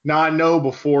like, now I know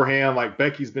beforehand, like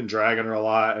Becky's been dragging her a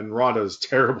lot, and Ronda is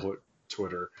terrible at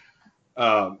Twitter.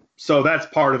 So that's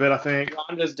part of it, I think.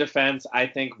 Ronda's defense, I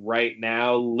think right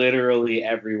now, literally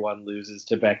everyone loses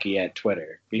to Becky at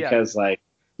Twitter because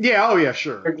Yeah, oh yeah,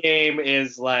 sure. her game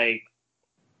is like,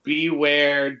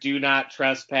 beware, do not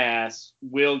trespass,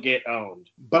 will get owned.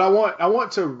 But I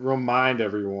want to remind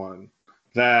everyone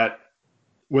that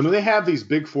when they have these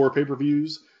big four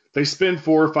pay-per-views, they spend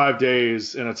 4 or 5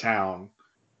 days in a town,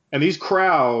 and these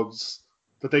crowds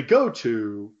that they go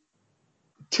to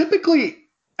typically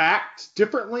act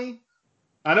differently.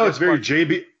 I know it's very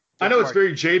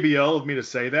JBL of me to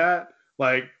say that.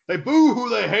 Like, they boo who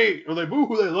they hate, or they boo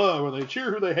who they love, or they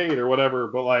cheer who they hate, or whatever.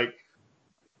 But like,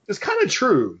 it's kind of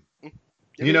true.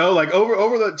 You know, like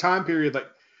over the time period, like,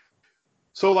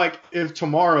 so like if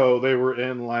tomorrow they were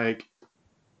in like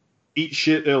Eat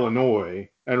Shit, Illinois,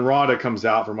 and Ronda comes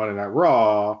out for Monday Night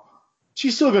Raw,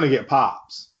 she's still gonna get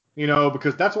pops. You know,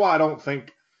 because that's why I don't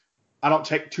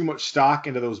take too much stock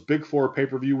into those big four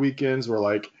pay-per-view weekends where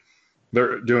like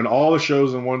they're doing all the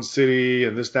shows in one city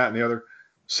and this, that, and the other.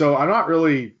 So I'm not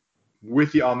really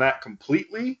with you on that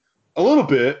completely. A little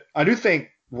bit. I do think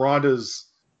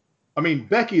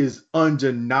Becky is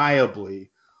undeniably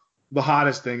the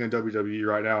hottest thing in WWE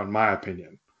right now, in my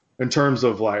opinion. In terms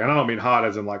of like, and I don't mean hot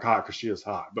as in like hot because she is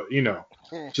hot, but you know,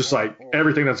 just like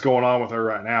everything that's going on with her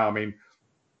right now. I mean,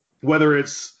 whether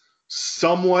it's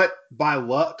somewhat by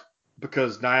luck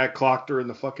because Nia clocked her in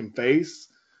the fucking face,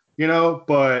 you know,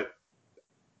 but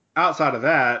outside of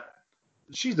that,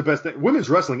 she's the best thing. Women's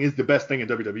wrestling is the best thing in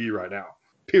WWE right now.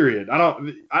 Period.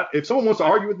 If someone wants to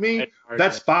argue with me,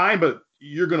 that's fine, but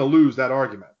you're going to lose that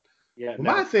argument. Yeah.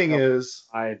 My thing is,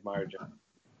 I admire John.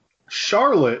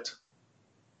 Charlotte,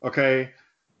 okay,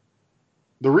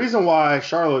 the reason why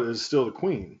Charlotte is still the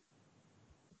queen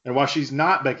and why she's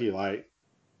not Becky Light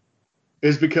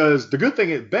is because the good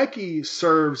thing is Becky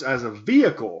serves as a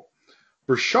vehicle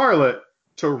for Charlotte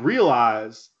to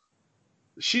realize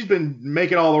she's been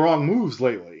making all the wrong moves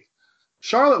lately.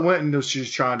 Charlotte went and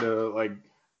she's trying to like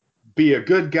be a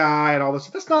good guy and all this.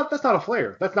 That's not a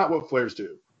Flair. That's not what Flairs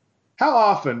do. How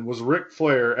often was Ric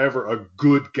Flair ever a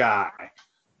good guy?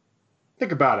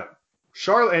 Think about it.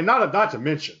 Charlotte, and not to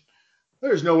mention,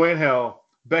 there's no way in hell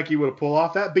Becky would have pulled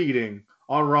off that beating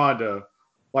on Ronda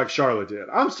like Charlotte did.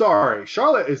 I'm sorry.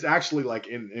 Charlotte is actually like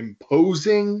an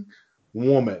imposing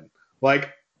woman. Like,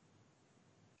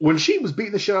 when she was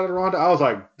beating the shit out of Ronda, I was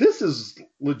like, this is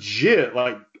legit.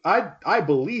 Like, I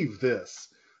believe this.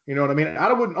 You know what I mean? I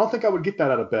don't think I would get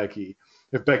that out of Becky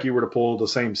if Becky were to pull the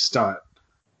same stunt.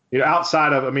 You know,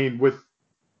 outside of, I mean, with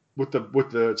the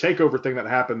takeover thing that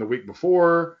happened the week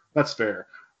before, that's fair.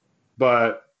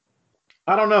 But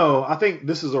I don't know. I think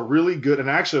this is a really good, and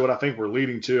actually what I think we're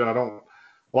leading to, and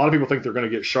a lot of people think they're going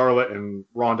to get Charlotte and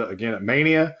Ronda again at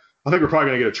Mania. I think we're probably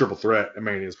going to get a triple threat at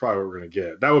Mania is probably what we're going to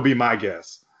get. That would be my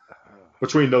guess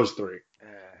between those three.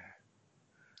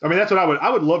 I mean, that's what I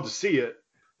would love to see it,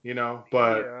 you know,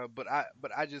 but. Yeah, but I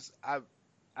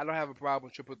don't have a problem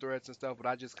with triple threats and stuff, but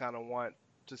I just kind of want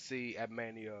to see at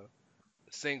Mania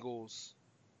singles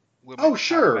women Oh,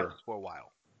 sure. matches for a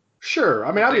while. Sure.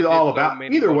 I mean, I'd be all about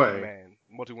either way.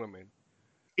 Multi-women.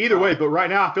 Either way, but right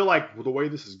now I feel like with the way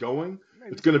this is going,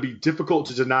 it's going to be difficult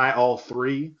to deny all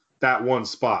three that one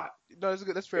spot. No, that's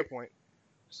a fair point.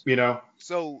 You know.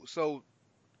 So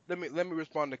let me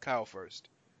respond to Kyle first.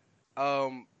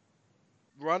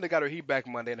 Ronda got her heat back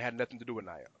Monday and it had nothing to do with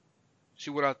Nia. She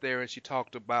went out there and she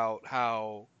talked about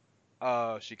how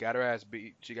she got her ass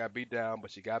beat, she got beat down,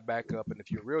 but she got back up. And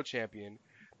if you're a real champion,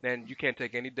 then you can't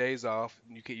take any days off.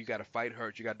 You got to fight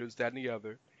hurt. You got to do this, that, and the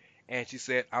other. And she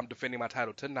said, "I'm defending my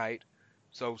title tonight,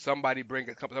 so somebody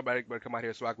better come out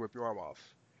here so I can rip your arm off."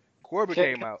 Corbin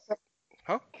came out.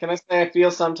 Huh? Can I say I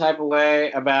feel some type of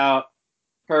way about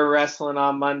her wrestling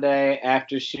on Monday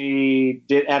after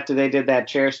they did that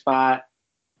chair spot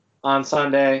on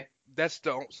Sunday?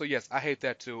 So yes, I hate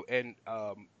that too. And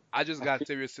I just got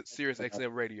Sirius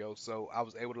XM radio, so I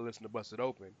was able to listen to Busted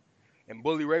Open. And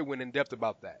Bully Ray went in depth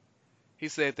about that. He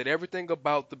said that everything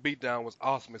about the beatdown was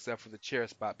awesome except for the chair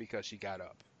spot because she got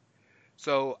up.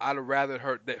 So I'd have rather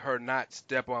her not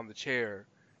step on the chair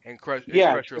and crush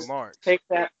her Lawrence. Take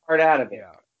that part out of it.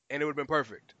 Yeah, and it would have been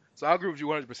perfect. So I agree with you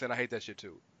 100%. I hate that shit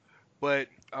too. But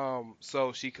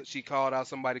so she called out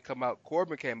somebody to come out.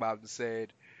 Corbin came out and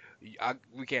said,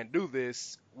 "We can't do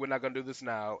this. We're not gonna do this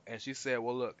now." And she said,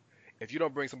 "Well, look, if you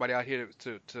don't bring somebody out here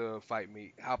to fight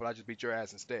me, how about I just beat your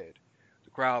ass instead?"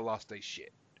 The crowd lost their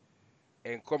shit.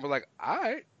 And Corbin was like, "All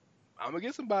right, I'm gonna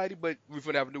get somebody, but we're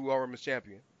gonna have a new Raw Women's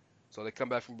champion." So they come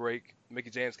back from break.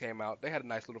 Mickey James came out. They had a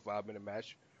nice little 5-minute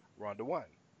match. Ronda won.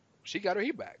 She got her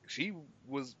heat back. She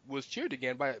was cheered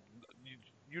again by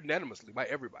unanimously by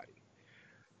everybody.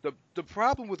 The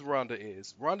problem with Ronda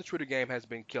is Ronda's Twitter game has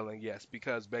been killing, yes,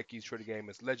 because Becky's Twitter game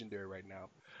is legendary right now.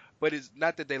 But it's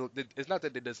not that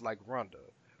they dislike Ronda.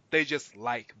 They just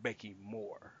like Becky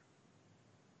more.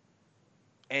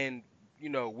 And you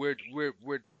know,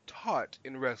 we're taught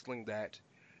in wrestling that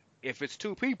if it's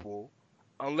two people,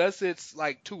 unless it's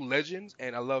like two legends,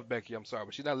 and I love Becky, I'm sorry,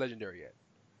 but she's not legendary yet.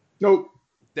 Nope.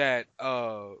 That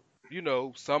you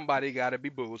know, somebody gotta be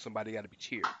booed, somebody gotta be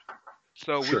cheered.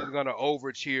 So Sure. we're just gonna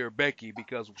over cheer Becky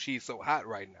because she's so hot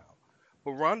right now.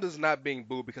 But Ronda's not being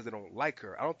booed because they don't like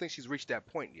her. I don't think she's reached that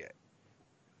point yet.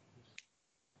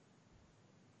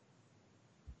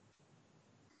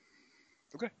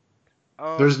 Okay.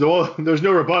 There's no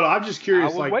rebuttal. I'm just I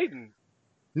curious. was waiting.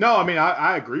 No, I mean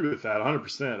I agree with that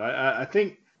 100%. I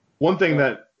think one thing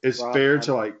that is Raw fair enough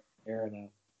to like. Fair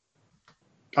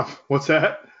enough. What's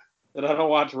that? That I don't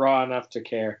watch Raw enough to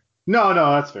care. No,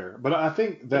 that's fair. But I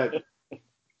think that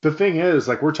the thing is,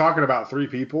 like, we're talking about three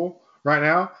people right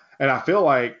now, and I feel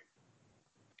like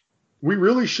we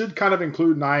really should kind of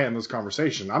include Nia in this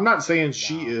conversation. I'm not saying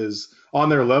she is on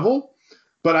their level,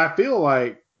 but I feel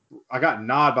like I got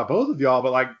nod by both of y'all,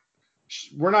 but like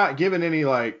we're not giving any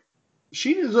like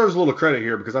she deserves a little credit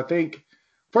here because I think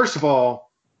first of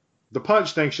all, the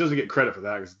punch thing, she doesn't get credit for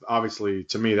that because obviously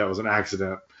to me that was an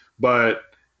accident. But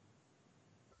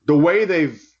the way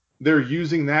they're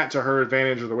using that to her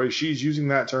advantage, or the way she's using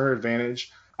that to her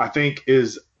advantage, I think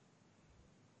is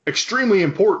extremely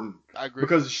important. I agree.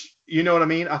 Because you know what I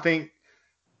mean? I think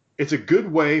it's a good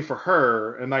way for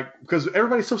her, and like because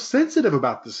everybody's so sensitive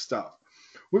about this stuff.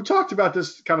 We've talked about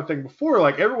this kind of thing before.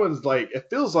 Like everyone's like, it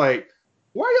feels like,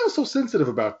 why are y'all so sensitive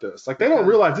about this? Like they don't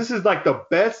realize this is like the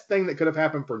best thing that could have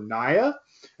happened for Nia,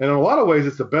 and in a lot of ways,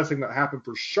 it's the best thing that happened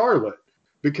for Charlotte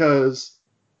because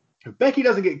if Becky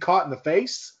doesn't get caught in the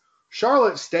face,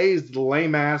 Charlotte stays the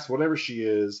lame ass, whatever she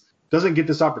is, doesn't get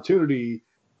this opportunity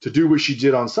to do what she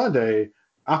did on Sunday.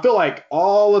 I feel like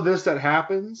all of this that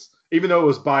happens, even though it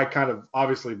was by kind of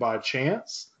obviously by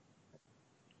chance,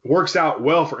 works out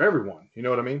well for everyone. You know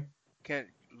what I mean?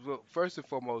 Well, first and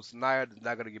foremost, Nia is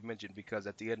not going to get mentioned because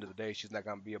at the end of the day, she's not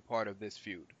going to be a part of this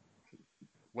feud.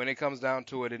 When it comes down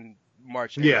to it in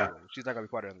March, April, she's not going to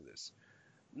be part of this.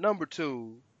 Number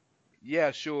two,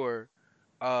 yeah, sure.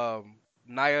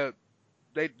 Nia,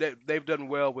 they've done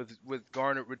well with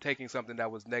Garner with taking something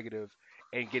that was negative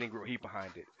and getting real heat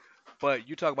behind it. But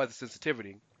you talk about the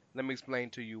sensitivity. Let me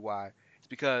explain to you why. It's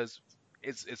because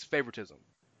it's favoritism.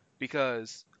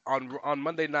 Because on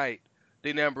Monday night,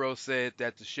 Dean Ambrose said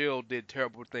that the Shield did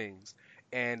terrible things,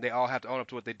 and they all have to own up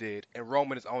to what they did. And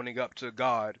Roman is owning up to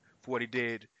God for what he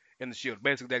did in the Shield.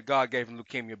 Basically, that God gave him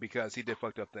leukemia because he did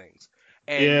fucked up things.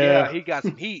 And yeah, he got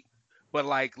some heat, but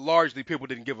like largely people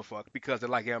didn't give a fuck because they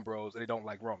like Ambrose and they don't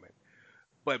like Roman.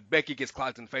 But Becky gets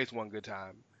clocked in the face one good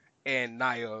time, and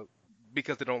Nia,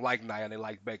 because they don't like Nia and they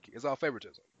like Becky, it's all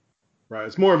favoritism. Right.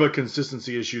 It's more of a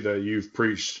consistency issue that you've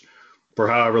preached for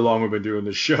however long we've been doing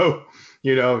this show.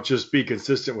 You know, just be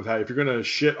consistent with how, if you're going to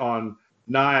shit on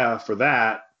Nia for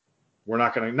that, we're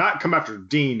not going to not come after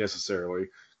Dean necessarily,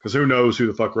 because who knows who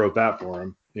the fuck wrote that for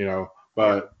him, you know,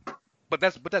 but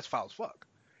that's foul as fuck.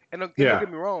 And don't get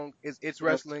me wrong, it's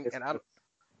wrestling, and I don't.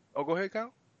 Oh, go ahead,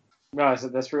 Kyle. No, I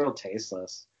said that's real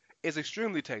tasteless. It's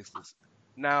extremely tasteless.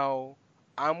 Now,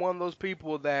 I'm one of those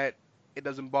people that it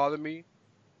doesn't bother me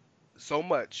so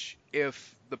much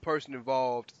if the person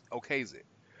involved okays it.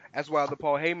 That's why the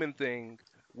Paul Heyman thing,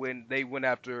 when they went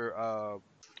after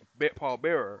Paul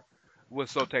Bearer,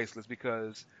 was so tasteless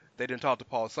because they didn't talk to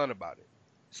Paul's son about it.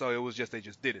 So it was just they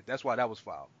just did it. That's why that was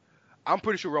foul. I'm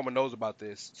pretty sure Roman knows about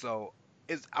this, so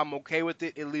I'm okay with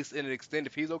it, at least in an extent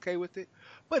if he's okay with it.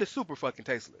 But it's super fucking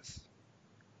tasteless.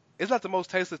 It's not the most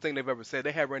tasteless thing they've ever said.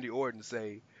 They had Randy Orton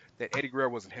say that Eddie Guerrero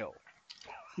was in hell.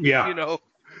 Yeah. You know,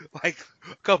 like,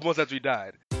 a couple months after he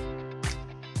died.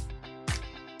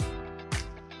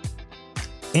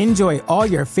 Enjoy all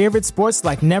your favorite sports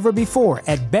like never before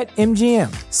at BetMGM.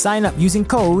 Sign up using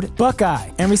code Buckeye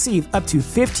and receive up to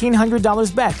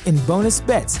 $1,500 back in bonus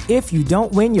bets if you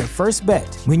don't win your first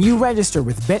bet. When you register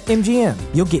with BetMGM,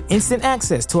 you'll get instant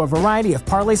access to a variety of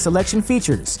parlay selection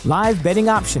features, live betting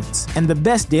options, and the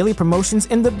best daily promotions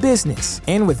in the business.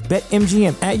 And with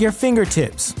BetMGM at your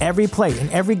fingertips, every play and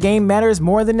every game matters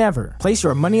more than ever. Place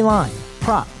your money line,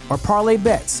 prop, or parlay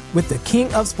bets with the king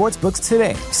of sportsbooks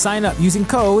today. Sign up using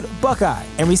code Buckeye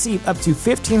and receive up to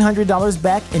 $1,500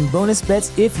 back in bonus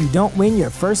bets if you don't win your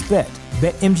first bet.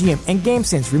 BetMGM and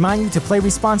GameSense remind you to play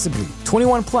responsibly.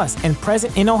 21 plus and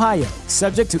present in Ohio,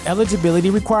 subject to eligibility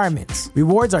requirements.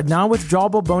 Rewards are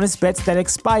non-withdrawable bonus bets that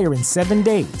expire in 7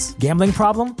 days. Gambling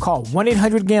problem? Call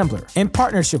 1-800-GAMBLER. In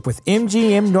partnership with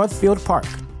MGM Northfield Park.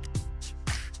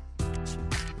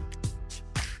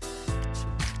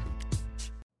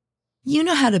 You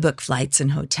know how to book flights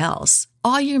and hotels.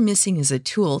 All you're missing is a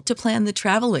tool to plan the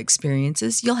travel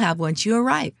experiences you'll have once you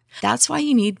arrive. That's why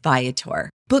you need Viator.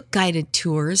 Book guided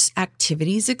tours,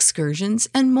 activities, excursions,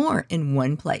 and more in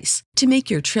one place to make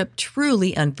your trip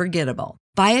truly unforgettable.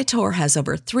 Viator has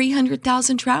over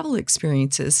 300,000 travel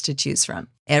experiences to choose from.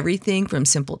 Everything from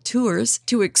simple tours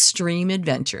to extreme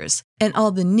adventures and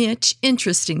all the niche,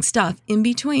 interesting stuff in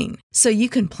between. So you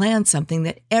can plan something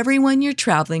that everyone you're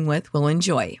traveling with will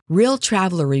enjoy. Real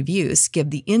traveler reviews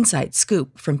give the inside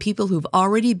scoop from people who've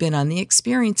already been on the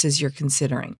experiences you're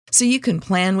considering. So you can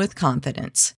plan with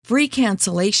confidence. Free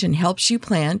cancellation helps you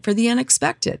plan for the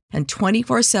unexpected. And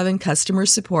 24/7 customer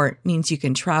support means you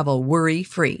can travel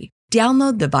worry-free.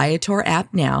 Download the Viator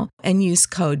app now and use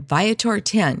code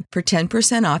Viator10 for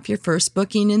 10% off your first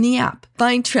booking in the app.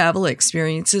 Find travel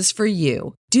experiences for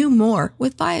you. Do more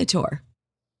with Viator.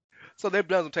 So they've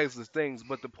done some tasteless things,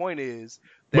 but the point is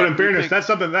But in fairness, that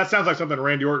sounds like something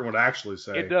Randy Orton would actually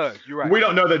say. It does. You're right. We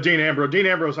don't know that Dean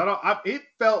Ambrose, it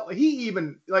felt, he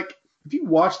even, like, if you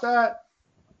watch that,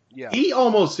 Yeah. he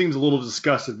almost seems a little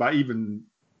disgusted by even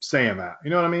saying that. You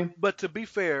know what I mean? But to be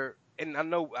fair, and I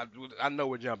know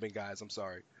we're jumping, guys. I'm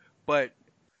sorry, but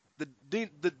the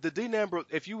Dean Ambrose.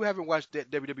 If you haven't watched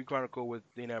that WWE Chronicle with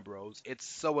Dean Ambrose, it's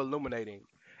so illuminating,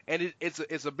 and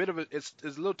it's a bit of it's a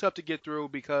little tough to get through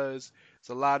because it's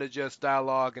a lot of just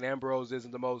dialogue, and Ambrose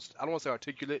isn't the most, I don't want to say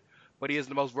articulate, but he is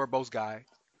the most verbose guy.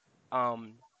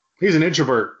 He's an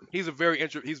introvert. He's very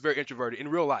introverted in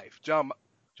real life. John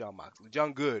Moxley,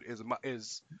 John Good is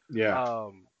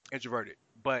introverted,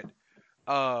 but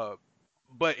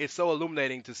it's so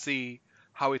illuminating to see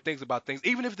how he thinks about things,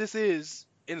 even if this is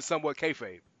in somewhat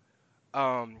kayfabe.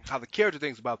 How the character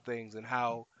thinks about things and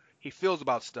how he feels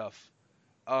about stuff.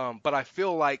 But I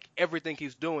feel like everything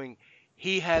he's doing,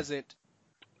 he doesn't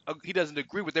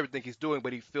agree with everything he's doing,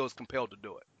 but he feels compelled to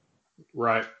do it.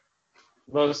 Right.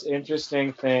 Most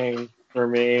interesting thing for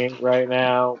me right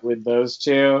now with those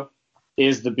two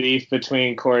is the beef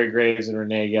between Corey Graves and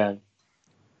Renee Young.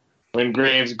 When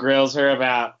Graves grills her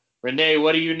about, Renee,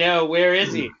 what do you know? Where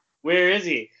is he? Where is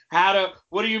he?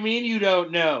 What do you mean you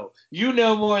don't know? You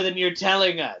know more than you're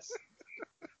telling us.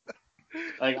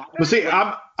 But see,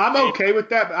 I'm okay with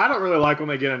that, but I don't really like when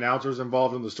they get announcers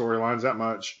involved in the storylines that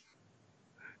much.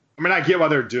 I mean, I get why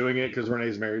they're doing it because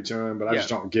Renee's married to him, but I just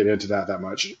don't get into that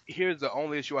much. Here's the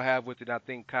only issue I have with it. I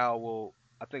think Kyle will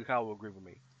agree with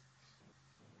me.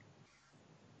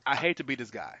 I hate to be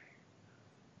this guy,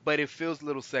 but it feels a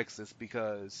little sexist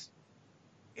because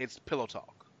it's pillow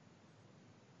talk.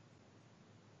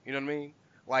 You know what I mean?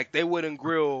 Like, they wouldn't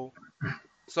grill.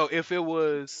 So if it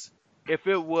was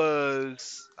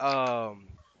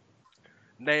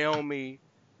Naomi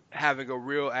having a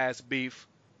real ass beef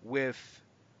with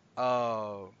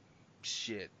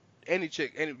any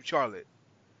Charlotte,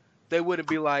 they wouldn't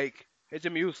be like, hey,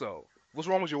 Jimmy Uso, what's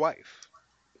wrong with your wife?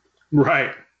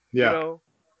 Right. Yeah. You know?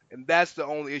 And that's the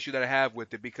only issue that I have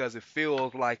with it, because it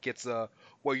feels like it's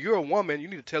well, you're a woman, you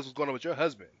need to tell us what's going on with your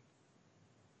husband.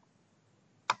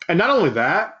 And not only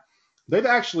that, they've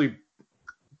actually,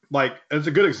 like, it's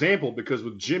a good example because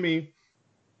with Jimmy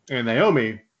and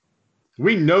Naomi,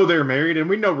 we know they're married, and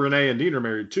we know Renee and Dean are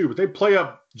married too, but they play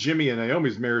up Jimmy and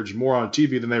Naomi's marriage more on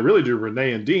TV than they really do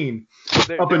Renee and Dean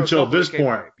up until this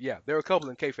point. Yeah, they're a couple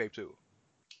in kayfabe too.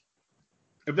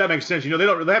 If that makes sense. You know,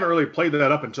 they haven't really played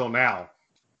that up until now.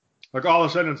 Like, all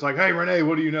of a sudden, it's like, hey, Renee,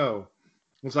 what do you know?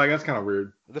 It's like, that's kind of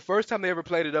weird. The first time they ever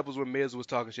played it up was when Miz was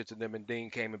talking shit to them and Dean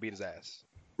came and beat his ass.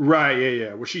 Right,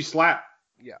 yeah. Well,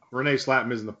 Renee slapped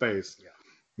Miz in the face.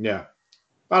 Yeah.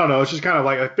 I don't know. It's just kind of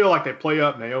like, I feel like they play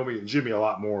up Naomi and Jimmy a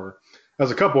lot more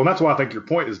as a couple. And that's why I think your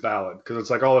point is valid. Because it's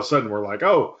like all of a sudden we're like,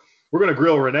 oh, we're going to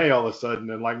grill Renee all of a sudden.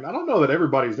 And like, I don't know that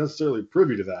everybody's necessarily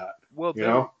privy to that. Well, You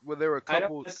know? there were a I don't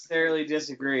couple. necessarily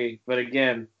disagree, but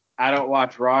again, I don't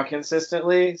watch Raw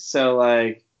consistently, so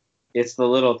like, it's the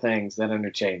little things that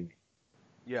entertain me.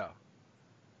 Yeah,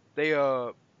 they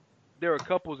there are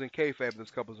couples in kayfabe, and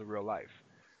there's couples in real life.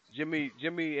 Jimmy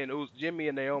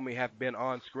and Naomi have been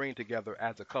on screen together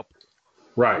as a couple.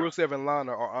 Right. Rusev and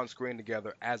Lana are on screen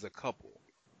together as a couple,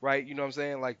 right? You know what I'm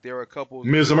saying? Like there are couples.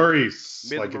 Miz and Maurice.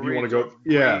 Miz Like, and if you want Maurice, to go,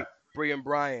 yeah. Brie and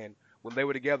Brian when they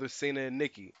were together, Cena and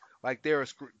Nikki. Like there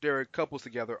are couples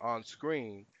together on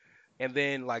screen, and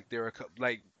then like there are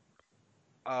like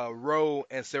Roe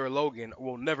and Sarah Logan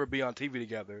will never be on TV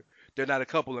together. They're not a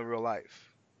couple in real life.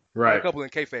 They're a Right. couple in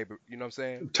kayfabe. You know what I'm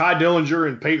saying? Ty Dillinger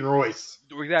and Peyton Royce.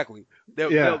 Exactly.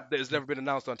 Yeah. There's never been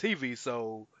announced on TV,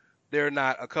 so they're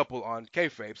not a couple on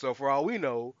kayfabe. So for all we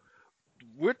know,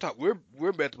 we're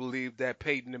meant to believe that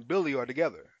Peyton and Billy are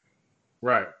together.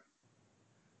 Right.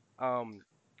 And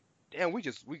we've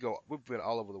been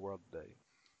all over the world today.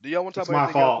 Do y'all want to talk It's about my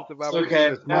anything else fault. in Survivor? Okay,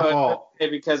 It's my fault. okay,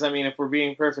 because I mean, if we're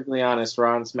being perfectly honest,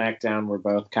 Raw and SmackDown were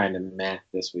both kind of meh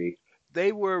this week.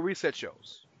 They were reset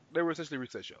shows. They were essentially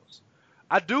reset shows.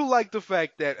 I do like the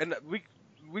fact that, and we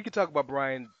can talk about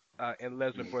Bryan and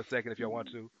Lesnar for a second if y'all want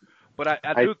to, but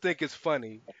I do think it's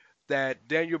funny that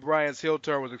Daniel Bryan's heel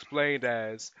turn was explained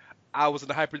as I was in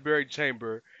the hyperbaric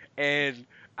chamber and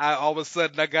all of a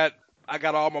sudden I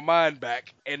got all my mind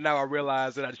back and now I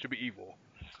realize that I should be evil.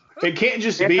 It can't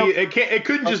just be. It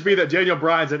couldn't just be that Daniel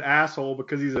Bryan's an asshole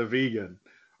because he's a vegan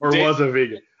or was a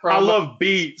vegan. I love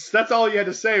beets. That's all you had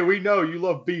to say. We know you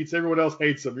love beets. Everyone else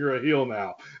hates them. You're a heel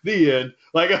now. The end.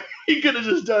 Like, he could have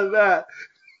just done that.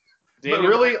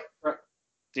 Daniel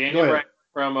Bryan's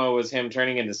promo was him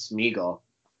turning into Smeagol.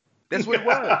 That's what it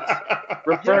was.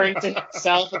 Referring to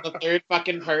himself in the third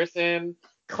fucking person,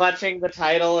 clutching the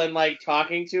title and like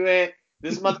talking to it.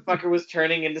 This motherfucker was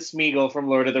turning into Smeagol from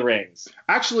Lord of the Rings.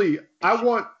 Actually,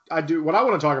 what I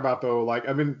want to talk about though, like,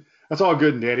 I mean, that's all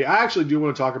good and dandy. I actually do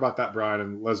want to talk about that Bryan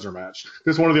and Lesnar match.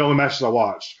 This is one of the only matches I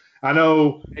watched. I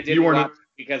know you weren't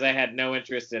because I had no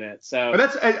interest in it. So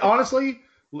honestly,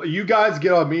 you guys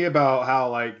get on me about how,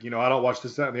 like, you know, I don't watch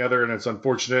this, that, and the other, and it's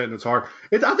unfortunate and it's hard.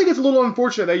 I think it's a little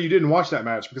unfortunate that you didn't watch that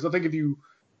match, because I think if you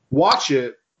watch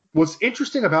it, what's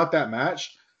interesting about that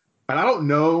match, and I don't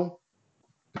know,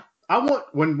 I want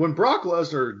when Brock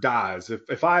Lesnar dies,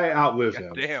 if I outlive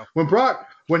him,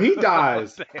 when he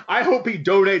dies, I hope he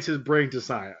donates his brain to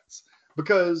science,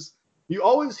 because you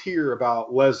always hear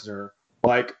about Lesnar,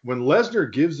 like when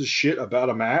Lesnar gives a shit about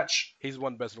a match, he's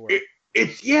one of the best in the world.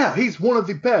 He's one of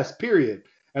the best, period.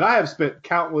 And I have spent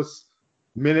countless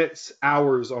minutes,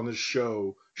 hours on this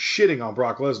show shitting on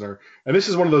Brock Lesnar, and this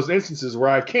is one of those instances where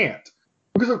I can't,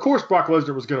 because of course Brock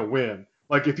Lesnar was going to win.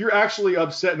 Like, if you're actually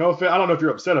upset, no offense, I don't know if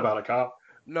you're upset about it, Kyle.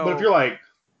 No. But if you're like,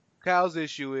 Kyle's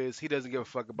issue is he doesn't give a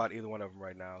fuck about either one of them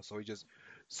right now. So he just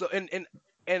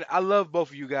and I love both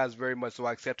of you guys very much, so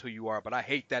I accept who you are. But I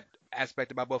hate that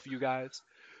aspect about both of you guys.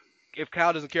 If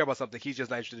Kyle doesn't care about something, he's just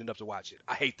not interested enough to watch it.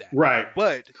 I hate that. Right.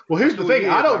 But well, here's the thing: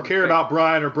 I don't care about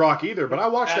Bryan or Brock either, but I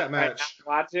watched that match.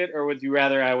 Watch it, or would you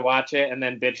rather I watch it and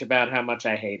then bitch about how much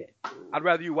I hate it? I'd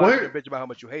rather you watch it and bitch about how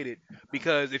much you hate it,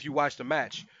 because if you watch the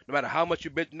match, no matter how much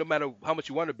you want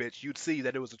to bitch, you'd see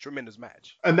that it was a tremendous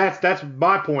match. And that's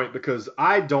my point, because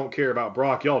I don't care about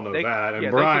Brock. Y'all know that,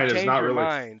 and Bryan is not really.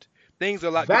 Mind. Things are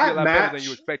a lot better than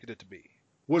you expected it to be.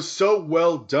 Was so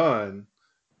well done,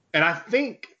 and I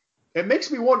think it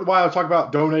makes me wonder why I talk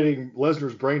about donating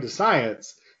Lesnar's brain to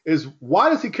science. Is why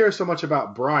does he care so much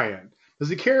about Bryan? Does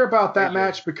he care about that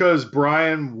match because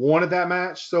Bryan wanted that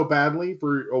match so badly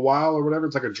for a while or whatever?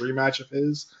 It's like a dream match of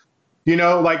his. You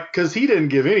know, like, because he didn't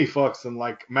give any fucks in,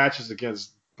 like, matches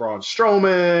against Braun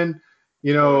Strowman,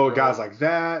 you know, guys like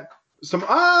that.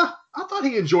 I thought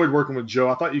he enjoyed working with Joe.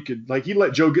 I thought you could, like, he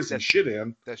let Joe get some shit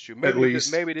in. That's true. At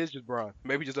least. Maybe it is just Braun.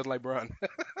 Maybe he just doesn't like Braun.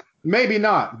 Maybe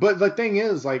not. But the thing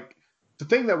is, like, the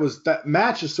thing that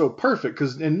match is so perfect,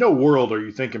 because in no world are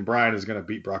you thinking Bryan is going to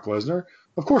beat Brock Lesnar.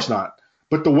 Of course not.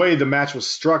 But the way the match was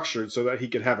structured so that he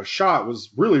could have a shot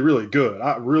was really, really good.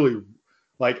 I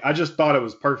just thought it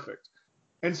was perfect.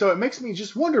 And so it makes me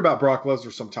just wonder about Brock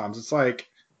Lesnar sometimes. It's like,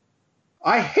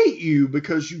 I hate you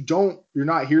because you're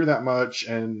not here that much,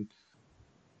 and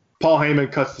Paul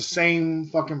Heyman cuts the same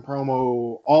fucking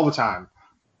promo all the time,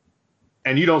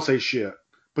 and you don't say shit.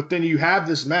 But then you have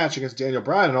this match against Daniel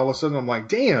Bryan, and all of a sudden I'm like,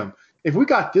 damn, if we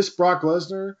got this Brock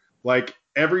Lesnar, like,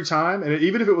 every time, and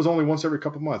even if it was only once every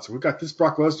couple months, if we got this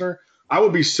Brock Lesnar, I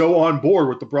would be so on board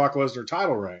with the Brock Lesnar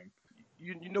title reign.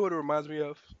 You know what it reminds me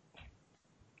of?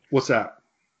 What's that?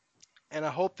 And I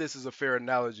hope this is a fair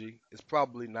analogy. It's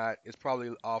probably not. It's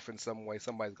probably off in some way.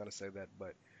 Somebody's going to say that.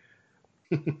 But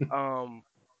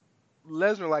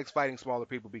Lesnar likes fighting smaller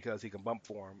people because he can bump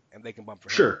for him and they can bump for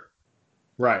him. Sure.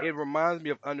 Right. It reminds me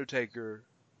of Undertaker,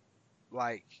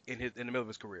 like in the middle of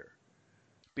his career,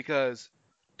 because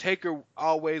Taker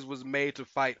always was made to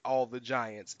fight all the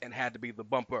giants and had to be the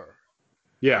bumper.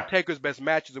 Yeah. Taker's best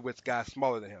matches are with guys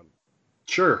smaller than him.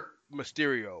 Sure.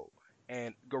 Mysterio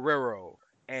and Guerrero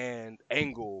and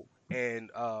Angle and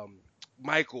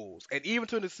Michaels and even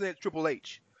to an extent Triple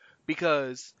H,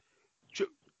 because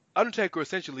Undertaker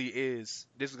essentially is,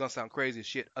 this is gonna sound crazy as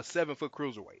shit, a 7-foot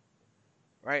cruiserweight,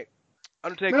 right?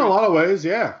 Undertaker, in a lot of ways,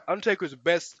 yeah. Undertaker's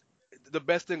the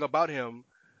best thing about him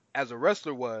as a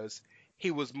wrestler was he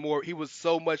was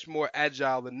so much more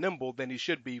agile and nimble than he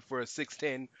should be for a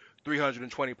 6'10",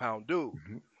 320-pound dude.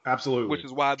 Mm-hmm. Absolutely. Which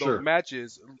is why those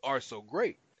matches are so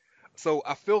great. So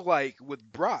I feel like with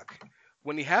Brock,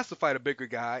 when he has to fight a bigger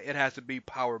guy, it has to be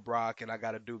power Brock, and I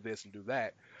got to do this and do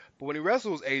that. But when he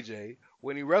wrestles AJ,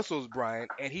 when he wrestles Bryan,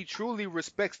 and he truly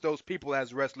respects those people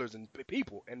as wrestlers and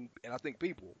people, and I think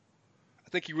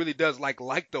he really does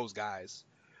like those guys.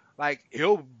 Like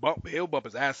he'll bump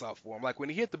his ass off for him. Like when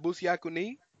he hit the Busiaku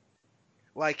knee,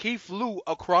 like he flew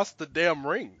across the damn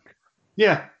ring.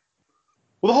 Yeah.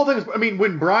 Well, the whole thing is, I mean,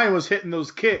 when Bryan was hitting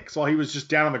those kicks while he was just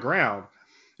down on the ground,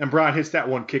 and Bryan hits that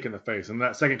one kick in the face, and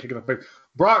that second kick in the face,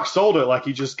 Brock sold it like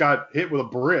he just got hit with a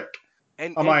brick.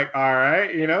 I'm like, all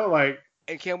right, like.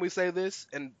 And can we say this?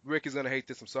 And Rick is gonna hate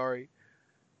this. I'm sorry.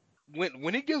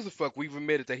 When he gives a fuck, we've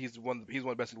admitted that he's one of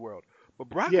the best in the world. But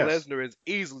Brock Lesnar is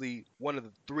easily one of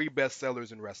the 3 best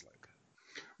sellers in wrestling.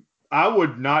 I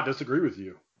would not disagree with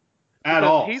you at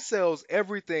all. He sells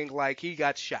everything like he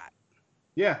got shot.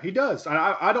 Yeah, he does.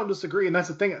 I don't disagree, and that's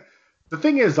the thing. The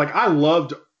thing is, like, I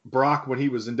loved Brock when he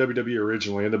was in WWE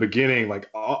originally. In the beginning, like,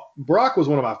 Brock was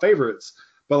one of my favorites.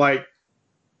 But, like,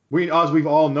 as we've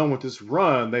all known with this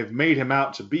run, they've made him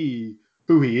out to be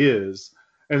who he is.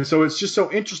 And so it's just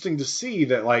so interesting to see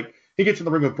that, like, he gets in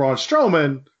the ring with Braun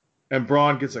Strowman, and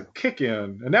Braun gets a kick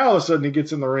in. And now all of a sudden he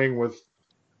gets in the ring with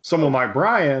someone like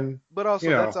Bryan. But also,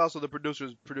 that's also the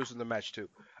producers producing the match, too.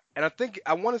 And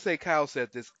I want to say Kyle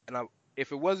said this, and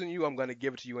if it wasn't you, I'm going to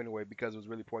give it to you anyway because it was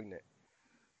really poignant.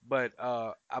 But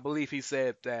I believe he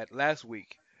said that last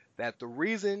week, that the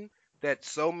reason that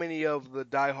so many of the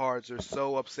diehards are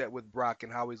so upset with Brock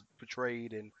and how he's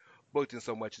portrayed and booked in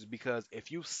so much is because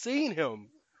if you've seen him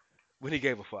when he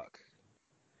gave a fuck,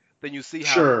 then you see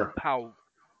how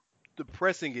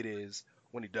depressing it is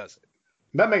when he doesn't.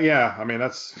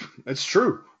 It's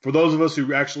true. For those of us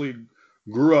who actually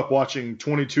grew up watching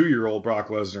 22-year-old Brock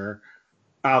Lesnar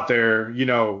out there,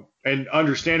 and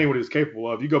understanding what he's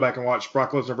capable of. You go back and watch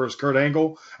Brock Lesnar versus Kurt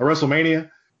Angle at WrestleMania,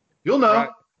 you'll know.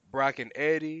 Brock and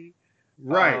Eddie.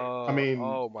 Right.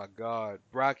 Oh my God.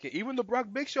 Even the Brock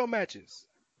Big Show matches.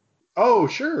 Oh,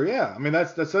 sure. Yeah. I mean,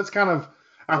 that's kind of,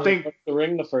 I think. The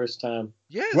ring the first time.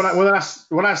 Yes.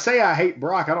 When I say I hate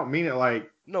Brock, I don't mean it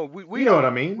like. No, we you know what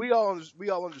I mean. We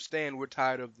all understand we're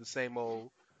tired of the same old,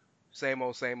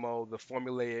 the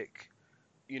formulaic,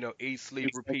 eat, sleep,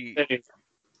 repeat.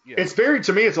 Yeah. It's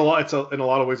to me, in a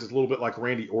lot of ways, it's a little bit like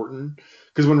Randy Orton,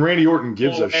 because when Randy Orton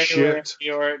gives a shit,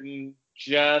 Randy Orton,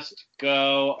 just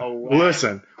go away.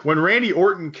 Listen, when Randy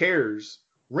Orton cares,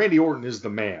 Randy Orton is the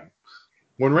man.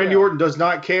 When Randy Orton does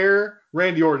not care,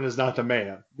 Randy Orton is not the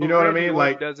man. You know what I mean?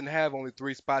 Like, doesn't have only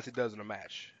 3 spots he does in a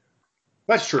match.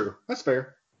 That's true. That's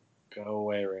fair. Go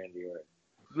away, Randy Orton.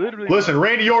 Literally. Listen,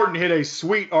 Randy Orton hit a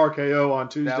sweet RKO on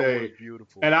Tuesday, that was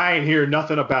beautiful, and I ain't hear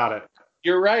nothing about it.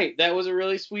 You're right. That was a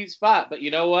really sweet spot. But you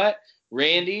know what?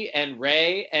 Randy and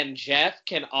Ray and Jeff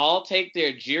can all take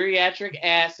their geriatric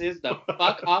asses the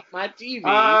fuck off my TV.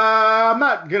 I'm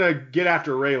not going to get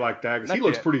after Ray like that because he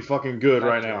looks pretty fucking good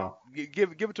right now.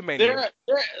 Give it to Mania.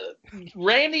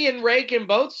 Randy and Ray can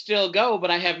both still go, but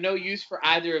I have no use for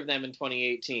either of them in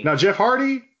 2018. Now, Jeff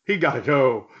Hardy, he got to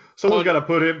go. Someone's got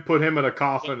to put him in a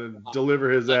coffin and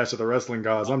deliver his ass to the wrestling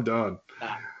gods. I'm done.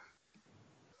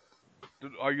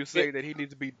 Are you saying that he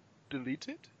needs to be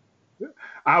deleted?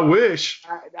 I wish.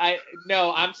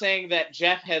 No, I'm saying that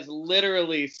Jeff has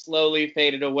literally slowly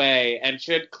faded away and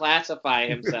should classify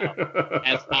himself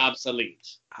as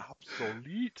obsolete.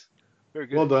 Obsolete? Very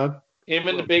good. Well done. Him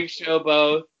and the Big Show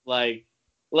both, like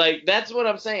that's what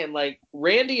I'm saying. Like,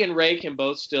 Randy and Ray can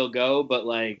both still go, but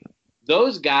like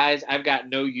those guys, I've got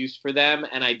no use for them,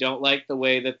 and I don't like the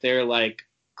way that they're like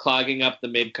clogging up the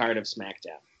mid card of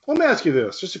SmackDown. Let me ask you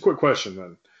this, just a quick question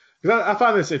then, because I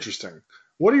find this interesting.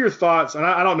 What are your thoughts? And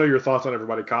I don't know your thoughts on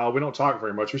everybody, Kyle. We don't talk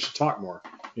very much. We should talk more.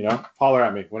 Holler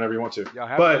at me whenever you want to. Y'all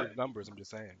have those numbers. I'm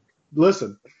just saying.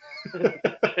 Listen.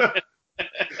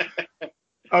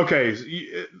 Okay.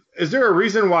 Is there a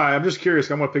reason why? I'm just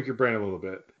curious. I'm going to pick your brain a little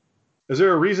bit. Is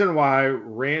there a reason why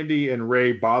Randy and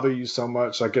Ray bother you so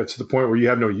much? Like, it's to the point where you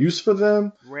have no use for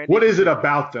them? What is it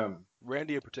about them?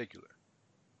 Randy in particular.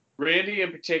 Randy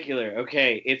in particular.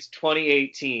 Okay, it's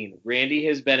 2018. Randy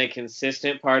has been a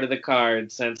consistent part of the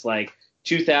card since like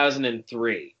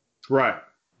 2003. Right.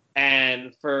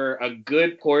 And for a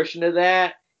good portion of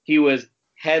that, he was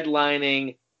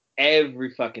headlining every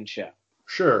fucking show.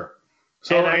 Sure.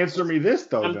 So answer me this,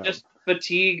 though. I'm just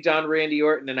fatigued on Randy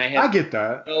Orton, and I get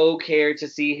that. No care to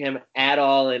see him at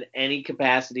all in any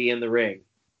capacity in the ring.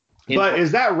 But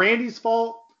is that Randy's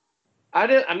fault?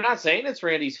 I'm not saying it's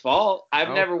Randy's fault. I've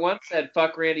never once said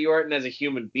fuck Randy Orton as a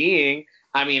human being.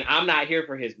 I mean, I'm not here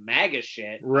for his MAGA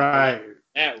shit. Right.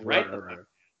 Right.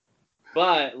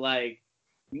 But, like,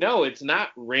 no, it's not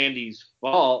Randy's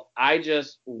fault. I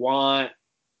just want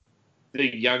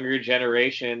the younger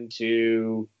generation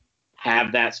to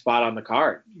have that spot on the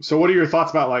card. So what are your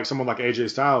thoughts about, like, someone like AJ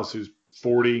Styles, who's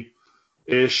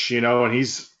 40-ish, and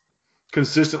he's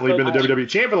consistently been the WWE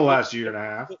champ for the last year and a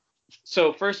half?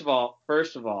 So first of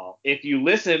all, if you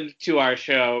listened to our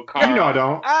show, Carl, you know I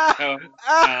don't.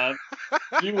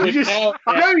 You would know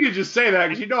I know you can just say that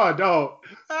because you know I don't.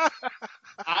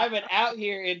 I've been out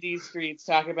here in these streets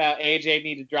talking about AJ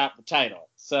need to drop the title.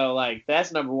 So, like,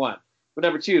 that's number one. But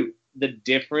number two, the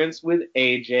difference with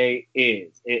AJ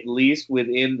is, at least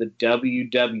within the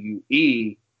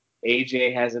WWE,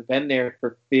 AJ hasn't been there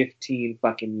for 15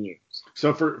 fucking years.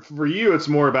 So for you, it's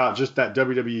more about just that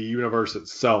WWE universe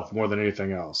itself more than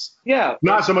anything else. Yeah.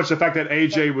 Not so much the fact that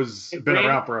AJ been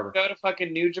around forever. Go to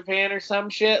fucking New Japan or some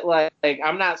shit. Like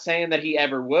I'm not saying that he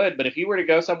ever would, but if he were to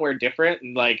go somewhere different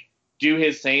and, like, do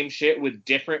his same shit with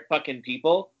different fucking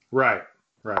people. Right.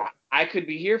 I could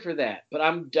be here for that, but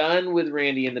I'm done with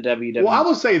Randy in the WWE. Well, I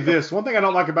will say this. One thing I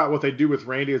don't like about what they do with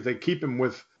Randy is they keep him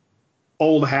with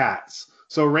old hats.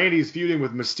 So Randy's feuding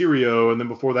with Mysterio, and then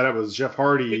before that it was Jeff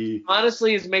Hardy. It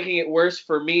honestly is making it worse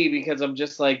for me because I'm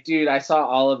just like, dude, I saw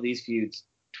all of these feuds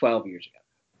 12 years ago.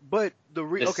 But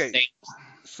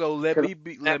so let me.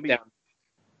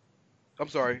 I'm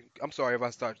sorry if I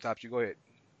stopped you. Go ahead.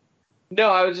 No,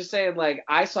 I was just saying, like,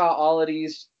 I saw all of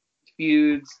these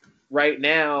feuds right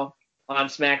now on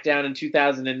SmackDown in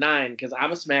 2009 because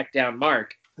I'm a SmackDown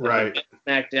mark. Right.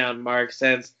 SmackDown mark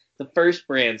since the first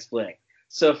brand split.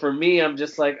 So for me, I'm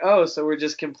just like, oh, so we're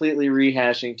just completely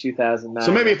rehashing 2009.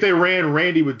 So maybe if they ran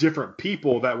Randy with different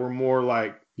people that were more,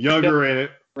 like, younger in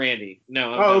it. Randy.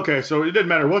 No. Okay. So it didn't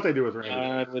matter what they do with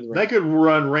Randy. They could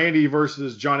run Randy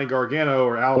versus Johnny Gargano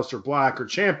or Aleister Black or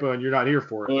Ciampa, and you're not here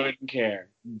for it. Wouldn't care.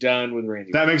 Done with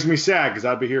Randy. That makes me sad because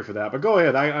I'd be here for that. But go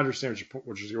ahead. I understand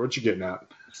what you're getting at.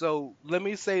 So let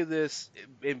me say this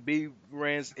and be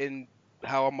Rand's in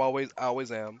how I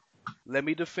always am. Let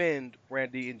me defend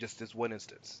Randy in just this one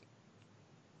instance.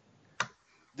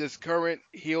 This current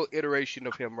heel iteration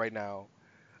of him right now,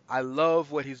 I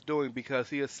love what he's doing because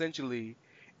he essentially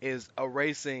is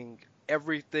erasing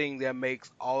everything that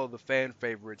makes all of the fan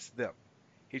favorites them.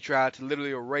 He tried to literally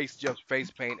erase Jeff's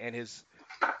face paint and his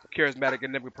charismatic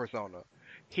enigma persona.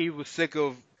 He was sick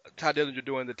of Ty Dillinger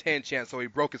doing the 10 chant, so he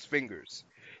broke his fingers.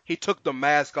 He took the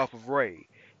mask off of Ray.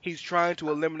 He's trying to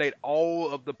eliminate all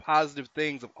of the positive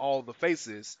things of all the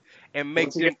faces and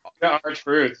make them. Our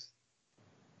truth.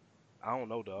 I don't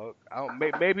know, dog.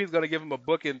 Maybe he's gonna give him a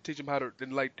book and teach him how to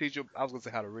teach him. I was gonna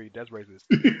say how to read. That's racist.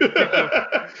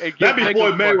 That'd be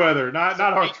Floyd Mayweather, not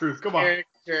our truth. Come on.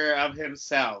 Character of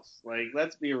himself. Like,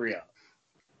 let's be real.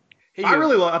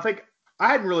 I think I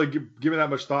hadn't really given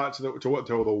that much thought to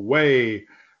the way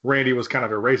Randy was kind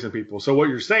of erasing people. So what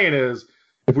you're saying is,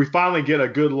 if we finally get a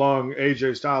good long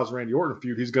AJ Styles Randy Orton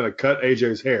feud, he's gonna cut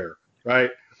AJ's hair, right?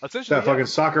 Essentially, that fucking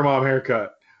soccer mom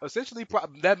haircut. Essentially,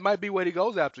 that might be what he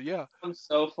goes after. Yeah. Come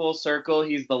so full circle,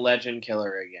 he's the legend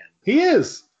killer again. He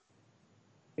is.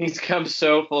 He's come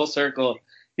so full circle.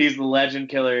 He's the legend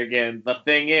killer again. The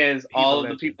thing is, all of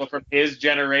the people from his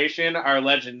generation are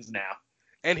legends now.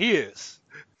 And he is.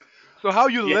 So how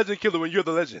are you the legend killer when you're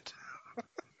the legend?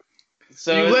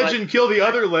 So you legend kill the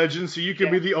other legend so you can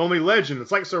be the only legend.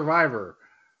 It's like Survivor.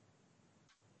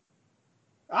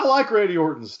 I like Randy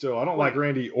Orton still. I don't like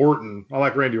Randy Orton. I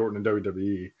like Randy Orton in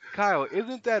WWE. Kyle,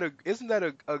 isn't that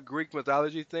a Greek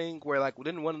mythology thing where, like,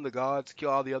 didn't one of the gods kill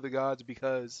all the other gods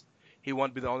because he wanted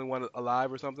to be the only one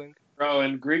alive or something? Bro,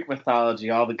 in Greek mythology,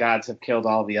 all the gods have killed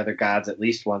all the other gods at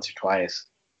least once or twice.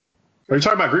 Are you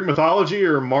talking about Greek mythology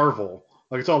or Marvel?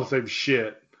 Like, it's all the same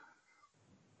shit.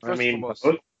 I mean, both.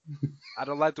 I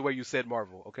don't like the way you said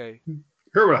Marvel, okay?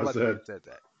 Hear what I like said. The way you said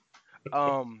that.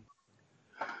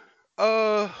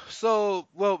 So,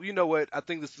 well, you know what? I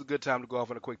think this is a good time to go off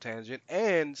on a quick tangent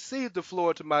and cede the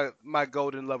floor to my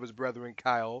golden lovers brethren,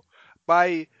 Kyle,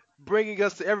 by bringing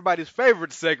us to everybody's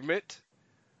favorite segment.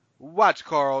 Watch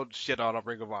Carl shit on a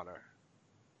Ring of Honor.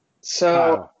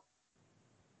 So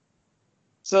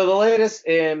the latest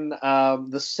in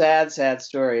the sad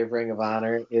story of Ring of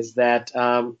Honor is that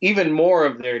even more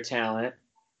of their talent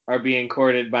are being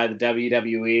courted by the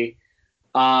WWE.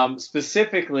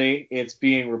 Specifically, it's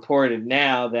being reported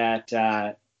now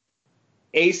that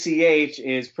ACH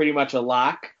is pretty much a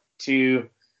lock to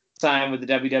sign with the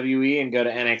WWE and go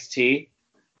to NXT.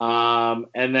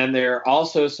 And then there are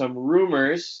also some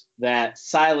rumors that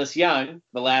Silas Young,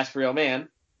 the last real man,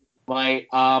 might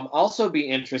also be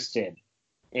interested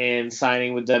in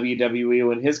signing with WWE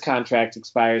when his contract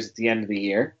expires at the end of the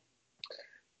year.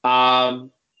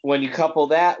 When you couple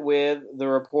that with the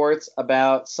reports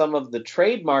about some of the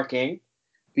trademarking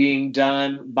being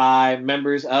done by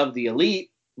members of the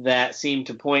Elite that seem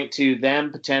to point to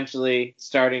them potentially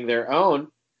starting their own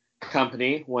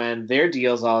company when their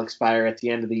deals all expire at the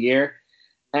end of the year.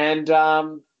 And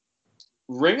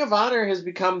Ring of Honor has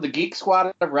become the Geek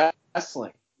Squad of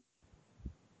wrestling.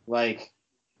 Like,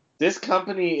 this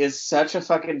company is such a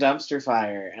fucking dumpster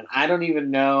fire, and I don't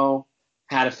even know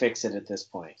how to fix it at this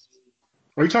point.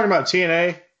 Are you talking about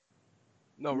TNA?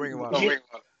 No, Ring of Honor.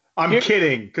 I'm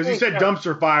kidding, because you said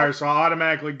dumpster fire, so I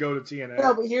automatically go to TNA.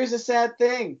 No, but here's the sad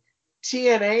thing.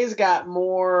 TNA's got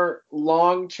more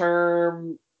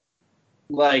long-term,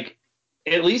 like,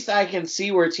 at least I can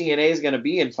see where TNA is going to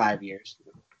be in 5 years.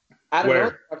 I don't know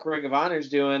what the fuck Ring of Honor's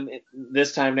doing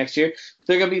this time next year.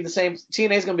 They're going to be the same.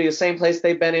 TNA's going to be the same place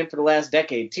they've been in for the last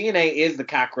decade. TNA is the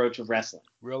cockroach of wrestling.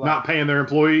 Not paying their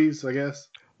employees, I guess.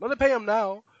 No, they pay them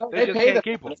now. They just pay can't them.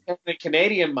 keep them. It's the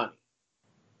Canadian money.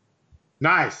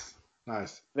 Nice.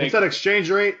 What's that exchange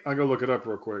rate? I'll go look it up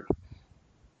real quick.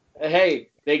 Hey,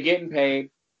 they getting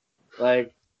paid.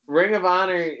 Like, Ring of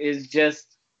Honor is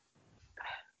just...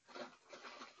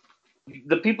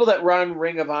 The people that run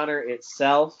Ring of Honor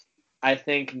itself, I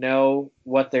think, know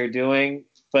what they're doing,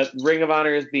 but Ring of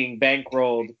Honor is being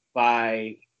bankrolled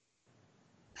by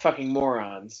fucking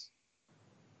morons,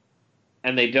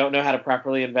 and they don't know how to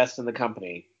properly invest in the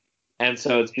company, and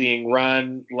so it's being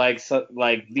run like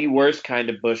the worst kind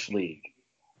of Bush League.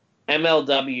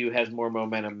 MLW has more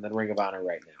momentum than Ring of Honor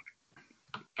right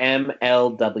now.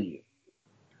 MLW.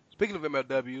 Speaking of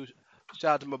MLW,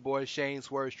 shout out to my boy Shane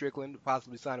Swerve Strickland,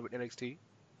 possibly signing with NXT.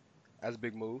 That's a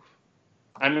big move.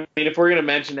 I mean, if we're going to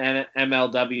mention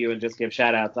MLW and just give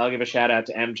shout-outs, I'll give a shout-out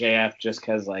to MJF just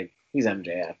because, like, he's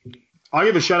MJF. I'll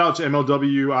give a shout-out to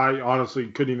MLW. I honestly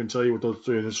couldn't even tell you what those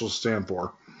three initials stand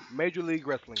for. Major League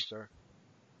Wrestling, sir.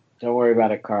 Don't worry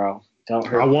about it, Carl. Don't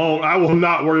hurt. I won't. I will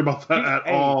not worry about that at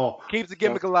all. Keep the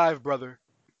gimmick alive, brother.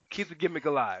 Keep the gimmick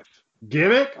alive.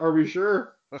 Gimmick? Are we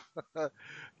sure?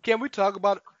 Can we talk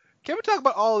about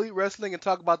All Elite Wrestling and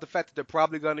talk about the fact that they're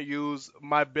probably going to use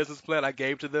my business plan I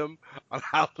gave to them on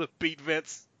how to beat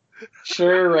Vince?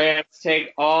 Sure, Rance.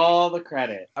 Take all the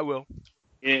credit. I will.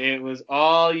 It was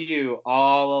all you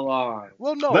all along.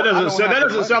 Well, no. That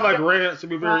doesn't sound like Rance to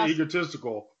be very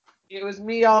egotistical. It was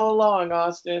me all along,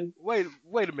 Austin. Wait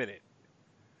a minute.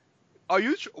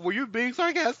 Were you being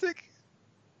sarcastic?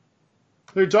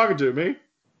 Who are you talking to, me?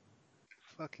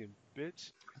 Fucking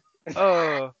bitch.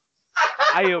 I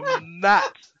am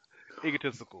not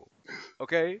egotistical.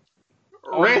 Okay?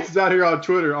 Rance is out here on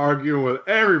Twitter arguing with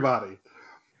everybody.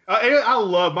 I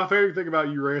love, my favorite thing about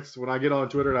you, Rance, is when I get on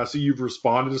Twitter and I see you've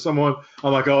responded to someone,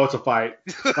 I'm like, oh, it's a fight.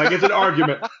 Like, it's an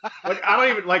argument. Like, I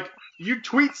don't even, like, you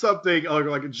tweet something,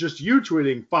 like it's just you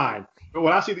tweeting, fine. But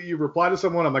when I see that you've replied to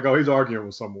someone, I'm like, oh, he's arguing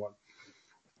with someone.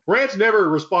 Rance never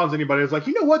responds to anybody. It's like,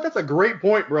 you know what? That's a great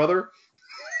point, brother.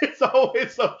 It's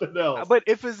always something else. But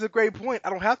if it's a great point, I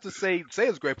don't have to say it's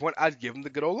a great point. I give him the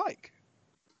good old like.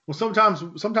 Well, sometimes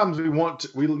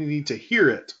we need to hear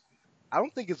it. I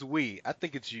don't think it's we. I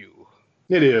think it's you.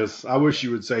 It is. I wish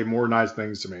you would say more nice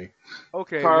things to me.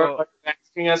 Okay. Carl, are you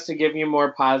asking us to give you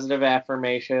more positive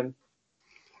affirmation?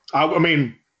 I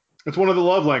mean, it's one of the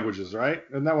love languages, right?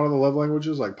 Isn't that one of the love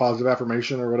languages, like positive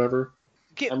affirmation or whatever?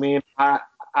 I mean, I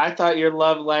thought your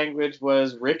love language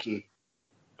was Ricky.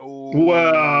 Oh.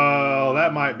 Well,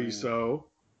 that might be so.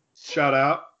 Shout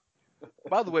out.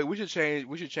 By the way, we should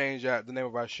change the name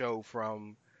of our show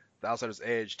from The Outsider's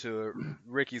Edge to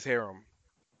Ricky's Harem.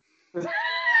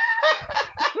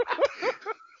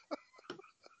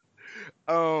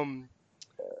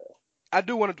 I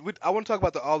want to talk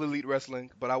about the All Elite Wrestling,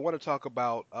 but I want to talk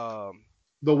about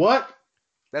the what?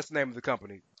 That's the name of the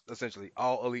company, essentially,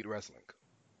 All Elite Wrestling.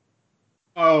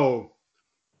 Oh,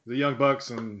 the Young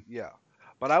Bucks and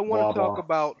but I want to talk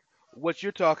about what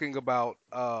you're talking about.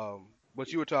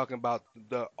 What you were talking about,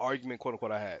 the argument, quote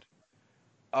unquote, I had.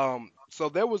 So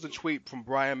there was a tweet from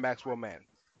Brian Maxwell Mann.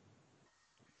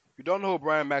 If you don't know who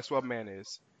Brian Maxwell Mann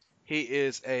is, he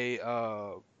is a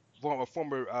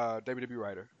former WWE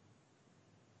writer.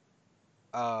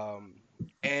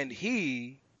 And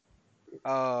he's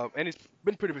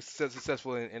been pretty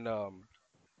successful in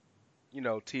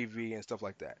TV and stuff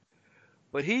like that.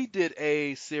 But he did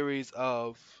a series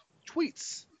of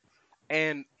tweets,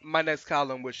 and my next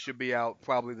column, which should be out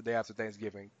probably the day after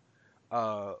Thanksgiving,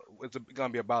 it's gonna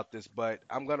be about this. But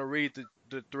I'm gonna read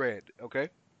the thread, okay?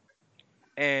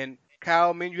 And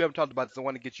Kyle, me and you haven't talked about this. I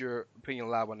want to get your opinion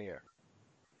live on the air.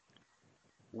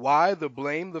 Why the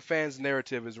blame the fans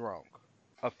narrative is wrong.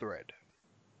 A thread.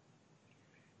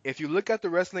 If you look at the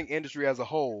wrestling industry as a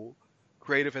whole,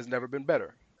 creative has never been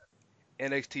better.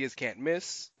 NXT is can't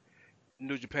miss.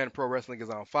 New Japan Pro Wrestling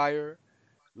is on fire.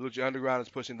 Lucha Underground is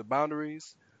pushing the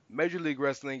boundaries. Major League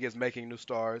Wrestling is making new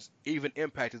stars. Even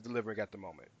Impact is delivering at the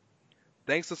moment.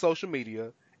 Thanks to social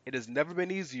media, it has never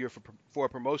been easier for a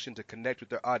promotion to connect with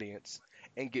their audience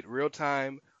and get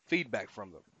real-time feedback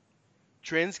from them.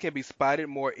 Trends can be spotted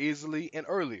more easily and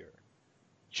earlier.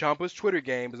 Ciampa's Twitter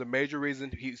game is a major reason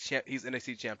he's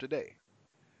NXT champ today.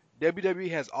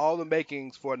 WWE has all the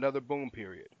makings for another boom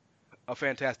period. A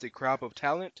fantastic crop of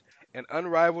talent and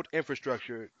unrivaled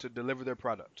infrastructure to deliver their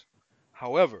product.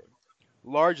 However,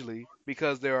 largely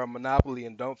because they are a monopoly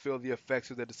and don't feel the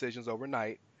effects of their decisions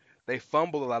overnight, they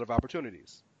fumble a lot of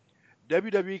opportunities.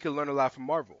 WWE can learn a lot from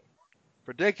Marvel.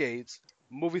 For decades,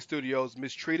 movie studios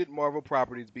mistreated Marvel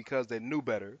properties because they knew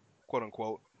better, quote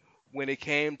unquote, when it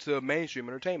came to mainstream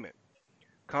entertainment.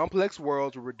 Complex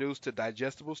worlds were reduced to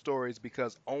digestible stories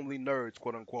because only nerds,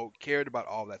 quote unquote, cared about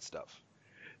all that stuff.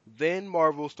 Then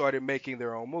Marvel started making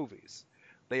their own movies.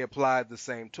 They applied the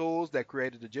same tools that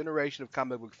created a generation of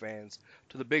comic book fans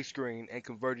to the big screen and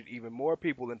converted even more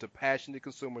people into passionate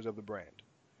consumers of the brand.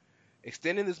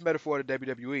 Extending this metaphor to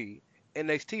WWE,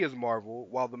 NXT is Marvel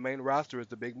while the main roster is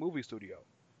the big movie studio.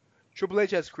 Triple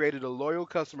H has created a loyal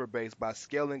customer base by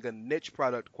scaling a niche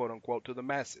product, quote unquote, to the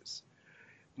masses.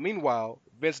 Meanwhile,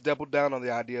 Vince doubled down on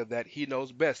the idea that he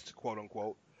knows best, quote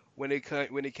unquote, when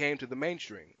it came to the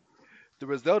mainstream. The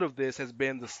result of this has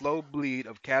been the slow bleed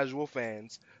of casual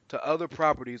fans to other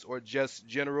properties or just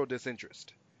general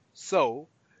disinterest. So,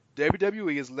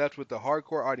 WWE is left with a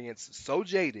hardcore audience so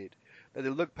jaded that they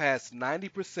look past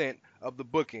 90% of the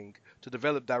booking to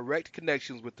develop direct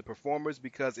connections with the performers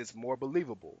because it's more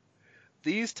believable.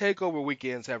 These takeover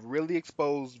weekends have really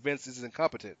exposed Vince's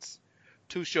incompetence.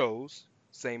 2 shows,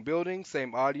 same building,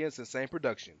 same audience, and same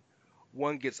production.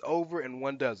 One gets over and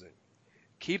one doesn't.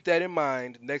 Keep that in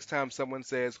mind next time someone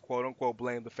says, quote unquote,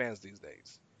 blame the fans these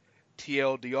days.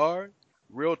 TLDR,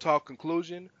 real talk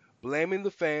conclusion, blaming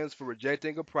the fans for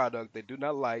rejecting a product they do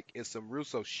not like is some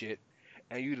Russo shit,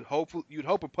 and you'd hope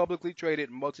a publicly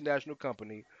traded multinational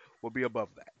company will be above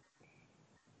that.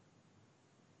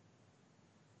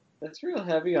 That's real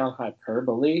heavy on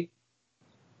hyperbole.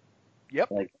 Yep.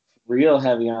 Like, real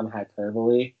heavy on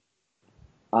hyperbole.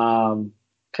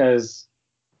 Because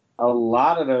a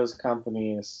lot of those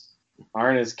companies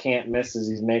aren't as can't miss as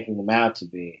he's making them out to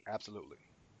be. Absolutely.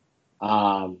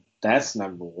 That's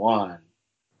number one.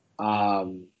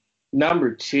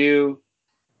 Number two,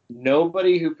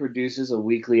 nobody who produces a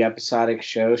weekly episodic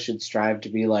show should strive to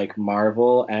be like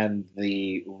Marvel and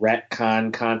the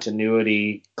retcon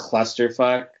continuity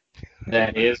clusterfuck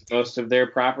that is most of their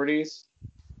properties.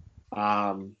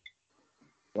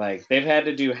 Like, they've had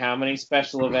to do how many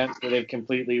special events where they've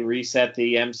completely reset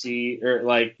the MC or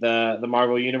like the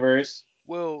Marvel universe?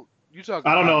 Well, you talking.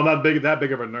 I don't know. I'm not that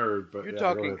big of a nerd, but you're yeah,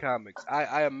 talking comics.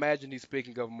 I imagine he's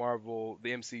speaking of Marvel,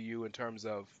 the MCU, in terms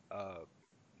of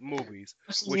movies.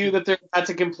 That they're about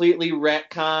to completely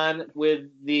retcon with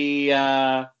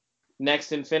the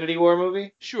next Infinity War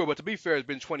movie? Sure, but to be fair, it's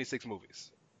been 26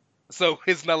 movies. So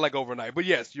it's not like overnight. But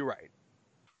yes, you're right.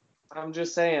 I'm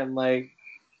just saying, like...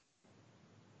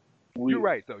 You're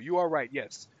right, though. You are right,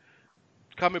 yes.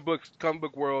 Comic book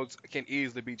worlds can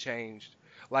easily be changed.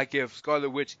 Like if Scarlet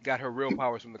Witch got her real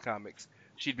powers from the comics,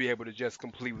 she'd be able to just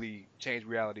completely change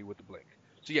reality with the blink.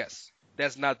 So yes,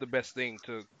 that's not the best thing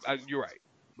to... you're right.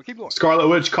 But keep going. Scarlet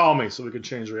Witch, call me so we can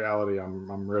change reality.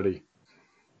 I'm ready.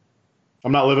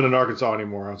 I'm not living in Arkansas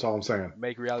anymore. That's all I'm saying.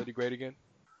 Make reality great again?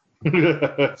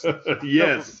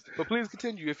 Yes. But please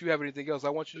continue if you have anything else. I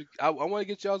want to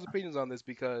get y'all's opinions on this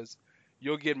because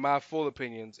you'll get my full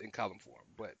opinions in column form.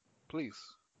 But please,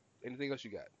 anything else you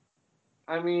got?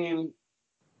 I mean,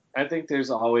 I think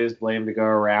there's always blame to go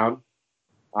around.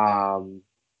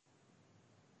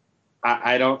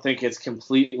 I don't think it's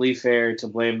completely fair to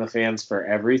blame the fans for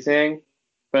everything.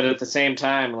 But at the same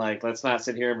time, like, let's not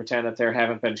sit here and pretend that there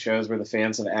haven't been shows where the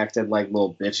fans have acted like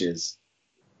little bitches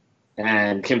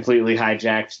and completely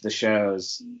hijacked the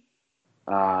shows.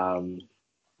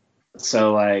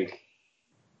 So, like,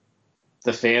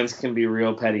 the fans can be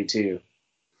real petty too.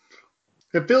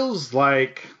 It feels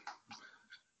like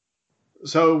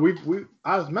so we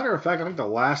as a matter of fact, I think the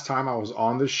last time I was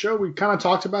on this show, we kind of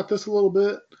talked about this a little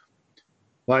bit.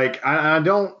 Like I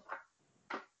don't.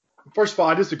 First of all,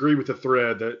 I disagree with the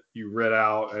thread that you read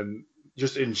out, and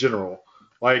just in general,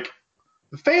 like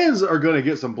the fans are going to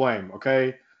get some blame.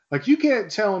 Okay, like you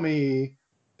can't tell me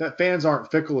that fans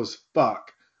aren't fickle as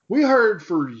fuck. We heard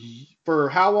for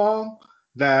how long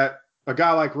that a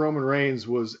guy like Roman Reigns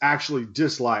was actually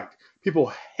disliked.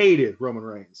 People hated Roman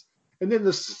Reigns. And then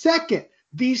the second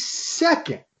he's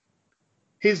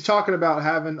talking about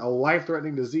having a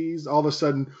life-threatening disease, all of a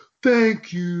sudden,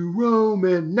 thank you,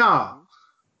 Roman. Nah.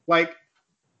 Like,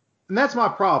 and that's my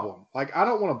problem. Like, I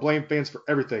don't want to blame fans for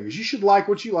everything. Because you should like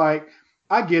what you like.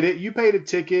 I get it. You paid a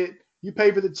ticket. You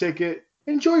pay for the ticket.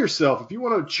 Enjoy yourself. If you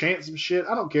want to chant some shit,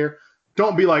 I don't care.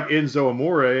 Don't be like Enzo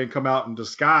Amore and come out in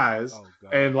disguise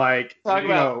and like talk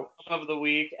about of the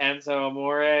week, Enzo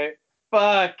Amore.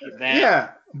 Fuck that.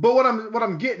 Yeah, but what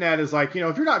I'm getting at is like, if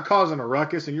you're not causing a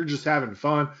ruckus and you're just having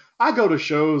fun, I go to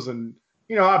shows and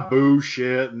I boo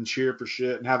shit and cheer for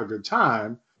shit and have a good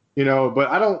time, but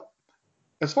I don't.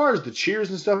 As far as the cheers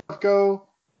and stuff go,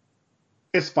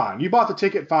 it's fine. You bought the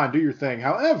ticket, fine, do your thing.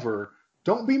 However,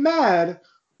 don't be mad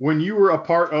when you were a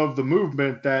part of the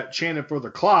movement that chanted for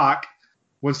the clock.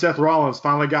 When Seth Rollins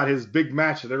finally got his big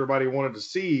match that everybody wanted to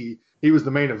see, he was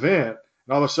the main event,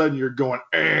 and all of a sudden you're going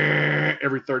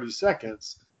every 30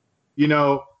 seconds.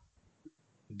 Do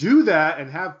that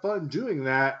and have fun doing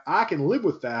that. I can live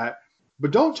with that,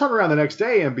 but don't turn around the next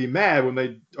day and be mad when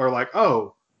they are like,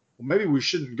 oh, well, maybe we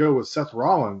shouldn't go with Seth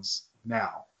Rollins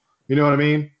now. You know what I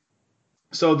mean?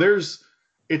 So it's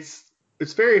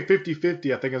very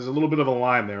 50-50, I think. There's a little bit of a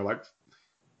line there. Like,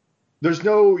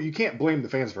 you can't blame the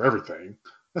fans for everything.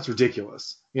 That's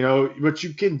ridiculous, but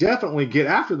you can definitely get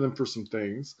after them for some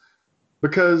things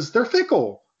because they're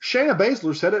fickle. Shayna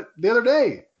Baszler said it the other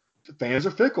day. The fans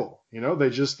are fickle,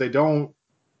 they don't,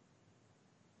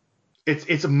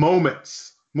 it's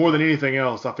moments more than anything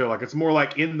else. I feel like it's more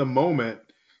like in the moment.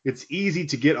 It's easy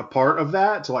to get a part of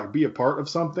that, to like be a part of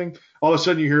something. All of a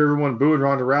sudden you hear everyone booing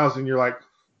Ronda Rousey and you're like,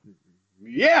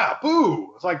 yeah,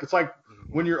 boo. It's like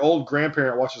when your old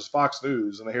grandparent watches Fox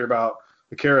News and they hear about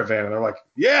the caravan and they're like,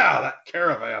 yeah, that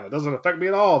caravan, it doesn't affect me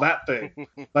at all, that thing.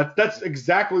 That's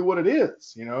exactly what it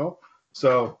is,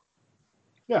 So,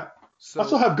 yeah. I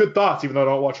still have good thoughts even though I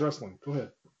don't watch wrestling. Go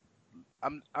ahead.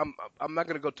 I'm not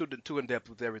gonna go too in depth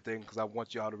with everything because I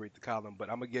want y'all to read the column, but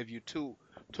I'm gonna give you two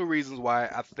reasons why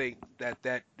I think that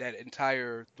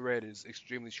entire thread is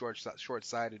extremely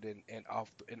short-sighted and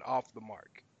off the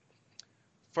mark.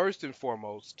 First and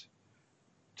foremost,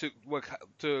 to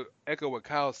echo what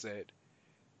Kyle said,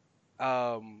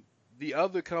 the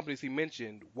other companies he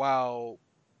mentioned, while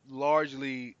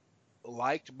largely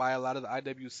liked by a lot of the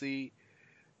IWC,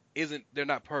 they're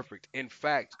not perfect. In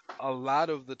fact, a lot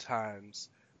of the times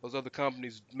those other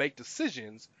companies make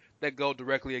decisions that go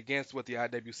directly against what the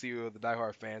IWC or the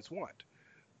diehard fans want.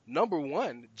 Number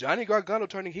one, Johnny Gargano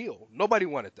turning heel. Nobody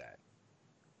wanted that.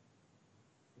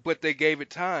 But they gave it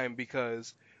time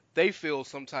because fans feel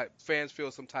some type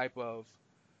of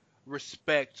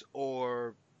respect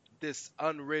or this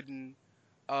unwritten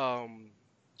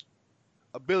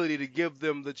ability to give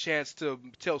them the chance to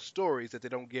tell stories that they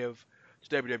don't give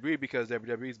to WWE because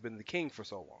WWE's been the king for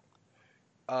so long.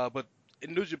 But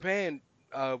in New Japan,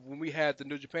 when we had the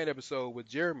New Japan episode with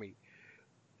Jeremy,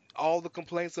 all the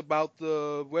complaints about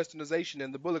the westernization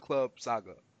and the Bullet Club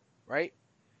saga, right?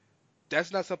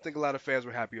 That's not something a lot of fans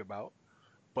were happy about.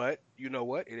 But you know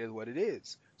what? It is what it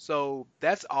is. So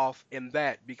that's off in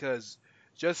that because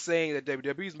just saying that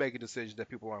WWE's making decisions that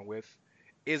people aren't with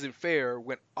isn't fair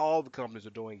when all the companies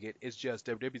are doing it. It's just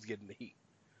WWE's getting the heat.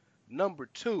 Number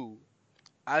two,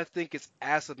 I think it's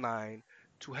asinine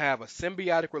to have a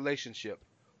symbiotic relationship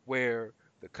where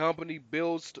the company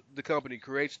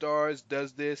creates stars,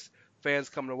 does this, fans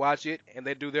come to watch it, and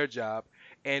they do their job.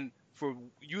 And for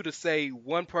you to say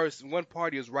one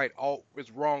party is right,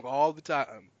 is wrong all the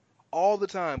time,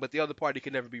 but the other party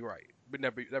can never be right, but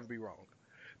never be wrong.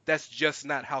 That's just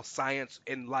not how science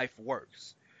and life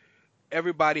works.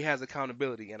 Everybody has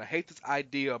accountability, and I hate this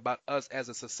idea about us as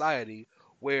a society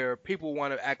where people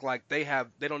want to act like they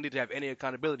don't need to have any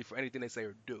accountability for anything they say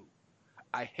or do.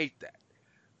 I hate that.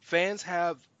 Fans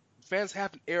have an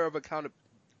air of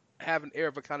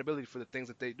accountability for the things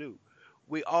that they do.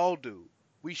 We all do.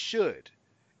 We should.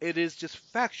 It is just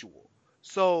factual.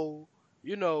 So,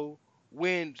 you know,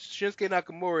 when Shinsuke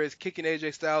Nakamura is kicking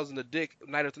AJ Styles in the dick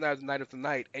night after night after night after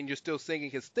night, and you're still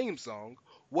singing his theme song,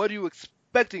 what are you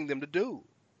expecting them to do?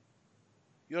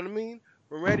 You know what I mean?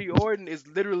 When Randy Orton is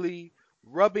literally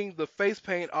rubbing the face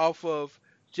paint off of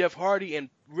Jeff Hardy and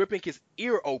ripping his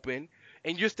ear open,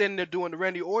 and you're standing there doing the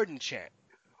Randy Orton chant.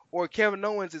 Or Kevin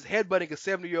Owens is headbutting a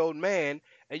 70-year-old man,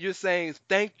 and you're saying,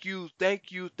 thank you,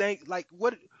 thank you, like,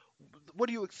 what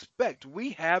do you expect?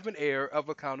 We have an air of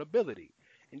accountability.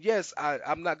 And yes,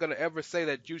 I'm not going to ever say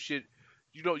that you should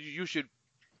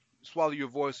swallow your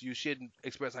voice, you shouldn't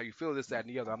express how you feel, this, that,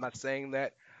 and the other. I'm not saying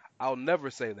that. I'll never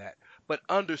say that. But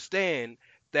understand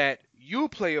that you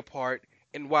play a part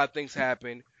in why things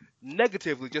happen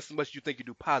negatively just as much as you think you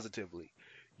do positively.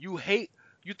 You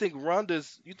think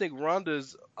Ronda's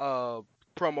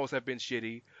promos have been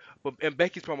shitty, and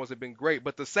Becky's promos have been great,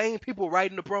 but the same people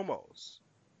writing the promos.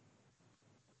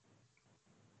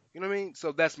 You know what I mean? So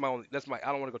I don't want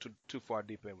to go too far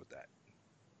deep in with that.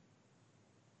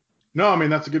 No, I mean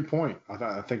that's a good point.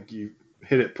 I think you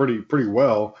hit it pretty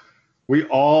well. We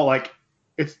all like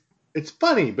it's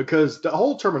funny because the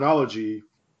whole terminology,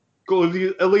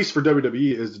 at least for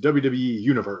WWE, is the WWE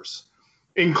universe.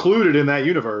 Included in that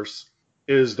universe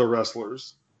is the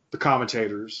wrestlers, the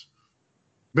commentators,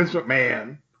 Vince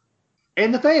McMahon,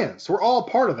 and the fans. We're all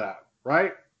part of that,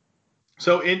 right?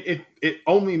 So it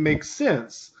only makes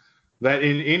sense that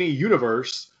in any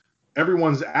universe,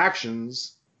 everyone's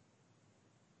actions,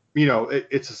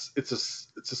 it's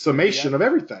a summation of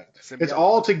everything. It's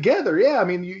all together. Yeah, I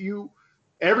mean, you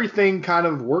everything kind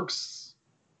of works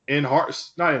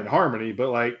not in harmony, but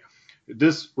like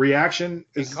this reaction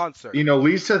is in concert.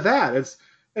 Leads to that. It's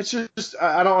just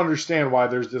I don't understand why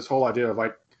there's this whole idea of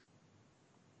like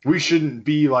we shouldn't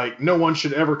be like no one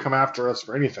should ever come after us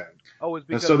for anything. Oh, it's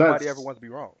because nobody ever wants to be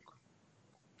wrong.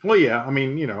 Well, yeah, I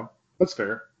mean, that's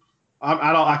fair.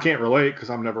 I can't relate because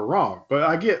I'm never wrong, but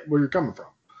I get where you're coming from.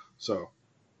 So,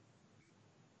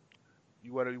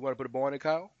 you want to put a bow on it,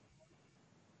 Kyle?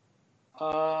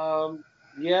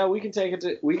 Yeah, we can take it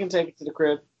to the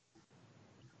crib.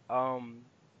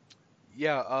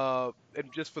 Yeah.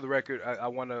 And just for the record, I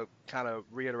want to kind of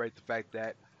reiterate the fact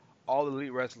that All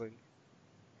Elite Wrestling,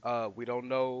 we don't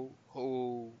know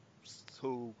who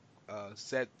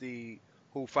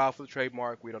filed for the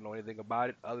trademark. We don't know anything about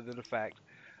it other than the fact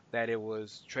that it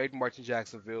was trademarked in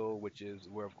Jacksonville, which is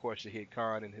where, of course, Shahid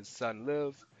Khan and his son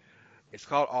live. It's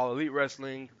called All Elite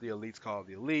Wrestling. The Elite's called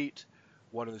The Elite.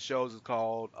 One of the shows is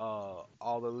called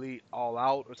All Elite All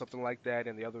Out or something like that,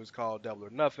 and the other is called Double or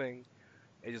Nothing.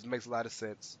 It just makes a lot of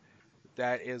sense.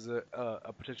 That is a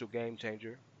potential game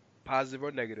changer, positive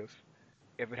or negative,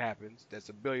 if it happens. That's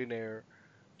a billionaire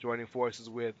joining forces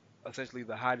with essentially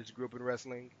the hottest group in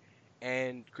wrestling,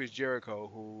 and Chris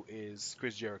Jericho, who is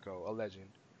Chris Jericho, a legend.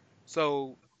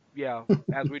 So, yeah,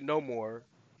 as we know more,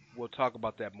 we'll talk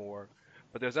about that more.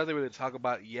 But there's nothing really to talk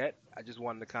about yet. I just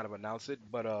wanted to kind of announce it.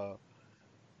 But,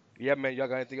 yeah, man, y'all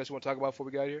got anything else you want to talk about before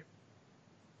we get out of here?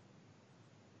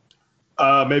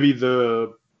 Maybe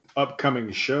the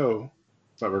upcoming show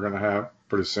that we're going to have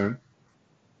pretty soon.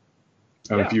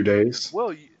 In a few days.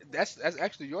 Well, that's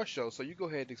actually your show, so you go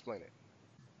ahead and explain it.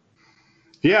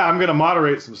 Yeah, I'm going to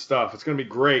moderate some stuff. It's going to be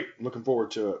great. I'm looking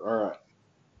forward to it. All right.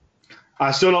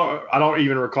 I don't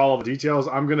even recall all the details.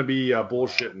 I'm going to be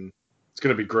bullshitting. It's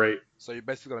going to be great. So you're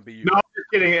basically going to be you. No, I'm just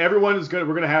kidding.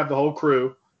 We're going to have the whole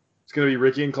crew. It's going to be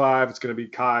Ricky and Clive. It's going to be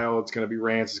Kyle. It's going to be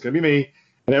Rance. It's going to be me.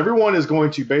 And everyone is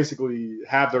going to basically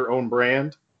have their own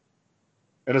brand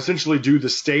and essentially do the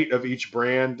state of each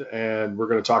brand. And we're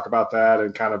going to talk about that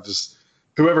and kind of just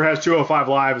whoever has 205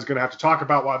 Live is going to have to talk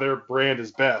about why their brand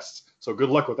is best. So good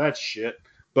luck with that shit.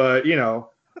 But,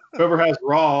 whoever has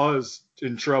Raw is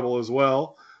in trouble as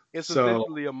well. It's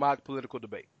essentially a mock political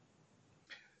debate.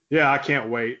 Yeah, I can't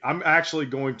wait. I'm actually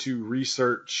going to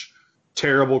research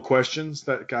terrible questions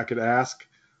that I could ask.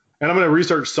 And I'm going to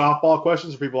research softball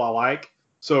questions for people I like.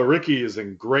 So Ricky is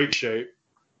in great shape.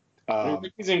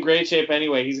 Ricky's in great shape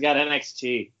anyway. He's got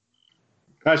NXT.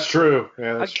 That's true.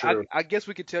 Yeah, that's true. I guess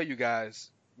we could tell you guys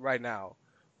right now,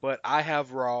 but I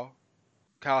have Raw.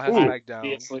 Kyle has SmackDown.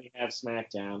 Obviously have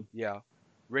SmackDown. Yeah.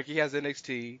 Ricky has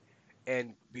NXT,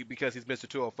 and because he's Mr.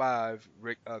 205,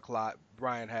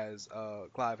 Clive has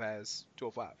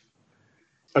 205.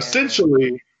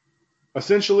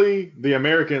 Essentially, the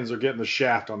Americans are getting the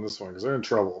shaft on this one because they're in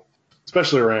trouble.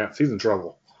 Especially Rance. He's in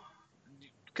trouble.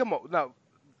 Come on. Now, okay.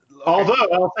 Although,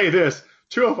 I'll say this,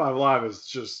 205 Live is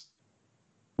just,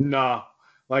 nah.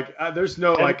 Like, there's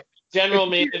no, like...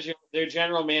 Their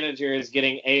general manager is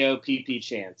getting AOPP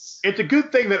chants. It's a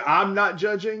good thing that I'm not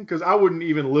judging because I wouldn't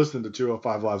even listen to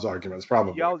 205 Live's arguments,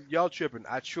 probably. Y'all tripping.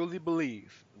 I truly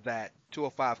believe that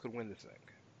 205 could win this thing.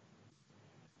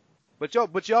 But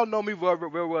y'all know me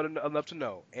very well enough to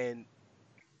know, and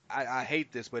I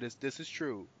hate this, but this is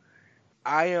true.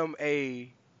 I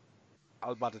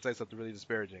was about to say something really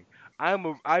disparaging. I'm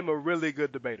a really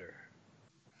good debater.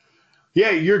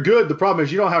 Yeah, you're good. The problem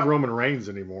is you don't have Roman Reigns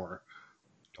anymore.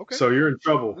 Okay. So you're in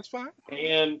trouble. That's fine.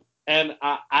 And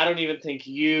I don't even think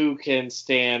you can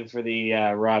stand for the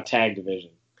Raw Tag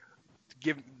Division.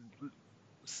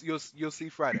 You'll see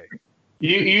Friday.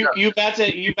 You about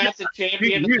to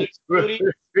champion the Lucha Booties?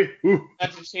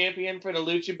 About to champion for the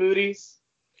Lucha Booties?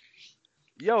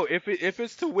 Yo, if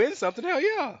it's to win something, hell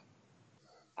yeah.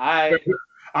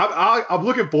 I'm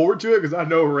looking forward to it because I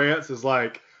know Rance is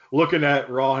like looking at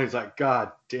Raw and he's like,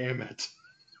 God damn it.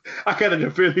 I gotta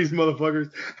defend these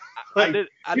motherfuckers. Like,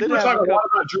 I did have talking a lot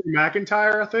about Drew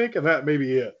McIntyre, I think, and that may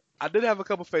be it. I did have a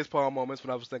couple facepalm moments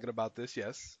when I was thinking about this,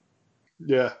 yes.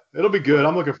 Yeah, it'll be good.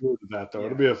 I'm looking forward to that, though. Yeah.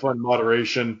 It'll be a fun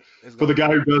moderation for the guy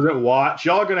who doesn't watch.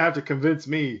 Y'all are going to have to convince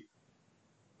me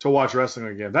to watch wrestling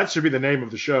again. That should be the name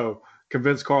of the show.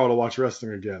 Convince Carl to watch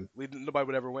wrestling again. Nobody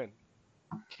would ever win.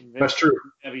 That's true.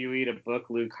 WWE to book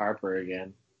Luke Harper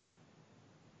again.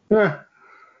 Yeah.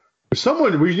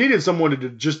 We needed someone to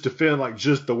just defend like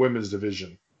just the women's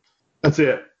division. That's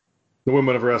it. The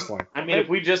women of wrestling. I mean, if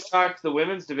we just talked the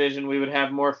women's division, we would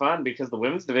have more fun because the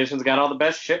women's division's got all the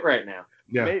best shit right now.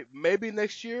 Yeah. Maybe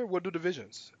next year we'll do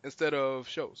divisions instead of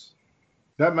shows.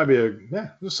 That might be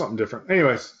just something different.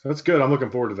 Anyways, that's good. I'm looking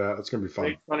forward to that. It's going to be fun.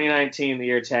 2019, the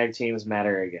year tag teams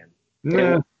matter again.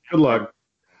 Yeah. Good luck.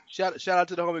 Shout out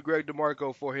to the homie Greg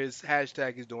DeMarco for his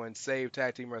hashtag he's doing, Save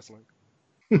Tag Team Wrestling.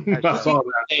 I saw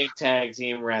that. Save Tag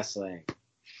Team Wrestling.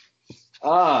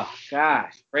 Oh,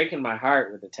 gosh. Breaking my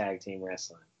heart with the tag team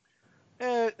wrestling.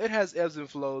 It has ebbs and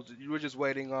flows. You were just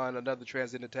waiting on another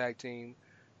transcendent tag team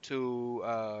to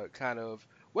kind of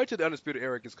wait till the Undisputed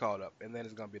Era gets called up, and then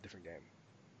it's going to be a different game.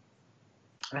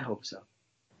 I hope so.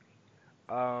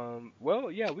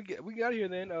 Well, yeah, we got here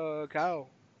then. Kyle,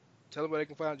 tell them where they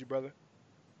can find you, brother.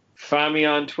 Find me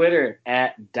on Twitter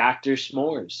at Dr.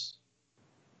 S'mores.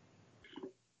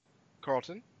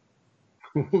 Carlton.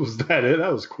 Was that it?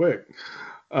 That was quick.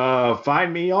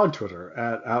 Find me on Twitter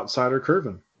at Outsider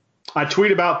Curvin. I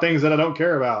tweet about things that I don't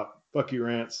care about. Fuck you,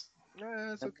 Rance.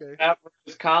 That's okay.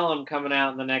 This column coming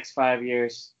out in the next 5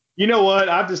 years. You know what?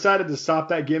 I've decided to stop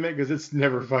that gimmick because it's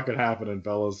never fucking happening,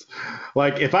 fellas.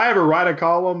 Like, if I ever write a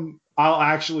column, I'll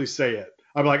actually say it.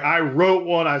 I'm like, I wrote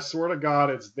one. I swear to God,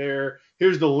 it's there.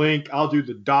 Here's the link. I'll do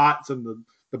the dots and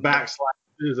the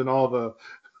backslashes and all the.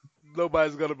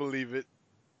 Nobody's gonna believe it.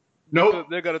 Nope.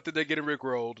 They're gonna think they're getting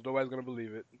rickrolled. Nobody's gonna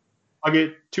believe it. I'll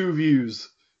get 2 views.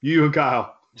 You and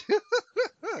Kyle.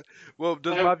 Well,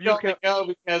 does my view count?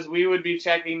 Go because we would be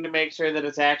checking to make sure that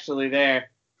it's actually there.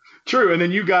 True, and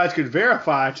then you guys could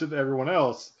verify to everyone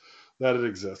else that it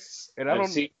exists. And I don't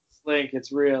see this link;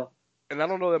 it's real. And I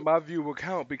don't know that my view will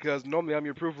count because normally I'm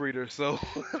your proofreader, so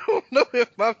I don't know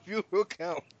if my view will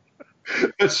count.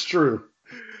 That's true.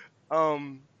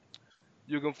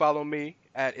 You can follow me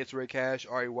at It's Ray Cash,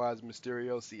 RAY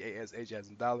Mysterio, CASH as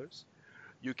in dollars.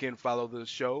 You can follow the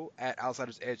show at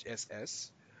Outsiders Edge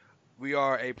SS. We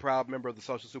are a proud member of the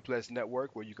Social Suplex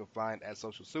Network, where you can find at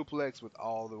Social Suplex with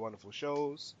all the wonderful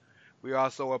shows. We are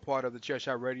also a part of the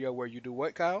Chairshot Radio, where you do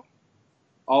what, Kyle?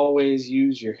 Always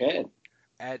use your head.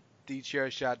 At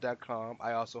thechairshot.com.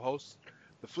 I also host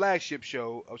the flagship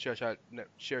show of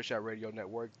Chairshot Radio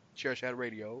Network, Chairshot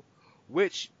Radio,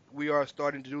 which we are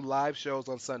starting to do live shows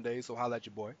on Sundays, so holla at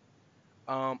your boy.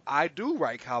 I do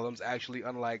write columns, actually,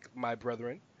 unlike my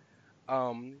brethren.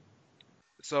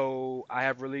 So I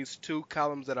have released 2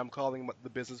 columns that I'm calling the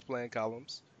business plan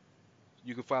columns.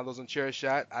 You can find those on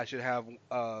Chairshot. I should have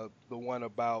the one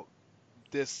about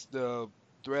the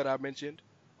thread I mentioned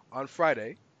on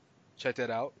Friday. Check that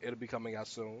out. It'll be coming out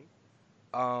soon.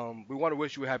 We want to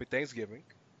wish you a happy Thanksgiving.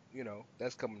 You know,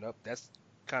 that's coming up. That's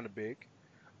kind of big.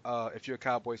 If you're a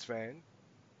Cowboys fan,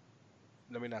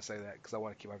 let me not say that because I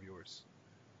want to keep my viewers.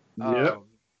 Yeah.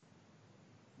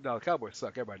 No, Cowboys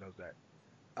suck. Everybody knows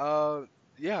that.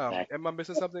 Yeah. Am I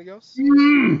missing something else?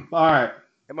 All right.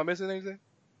 Am I missing anything?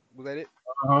 Was that it?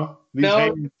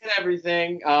 No,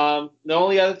 everything. The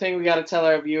only other thing we got to tell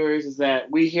our viewers is that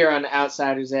we here on the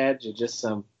Outsider's Edge are just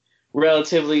some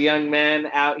relatively young men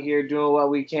out here doing what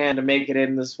we can to make it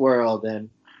in this world. And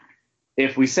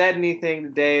if we said anything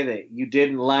today that you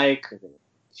didn't like, or that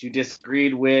you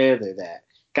disagreed with, or that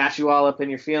got you all up in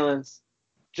your feelings,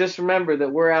 just remember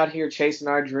that we're out here chasing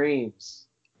our dreams.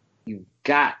 You've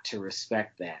got to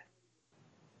respect that.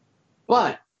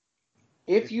 But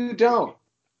if you don't,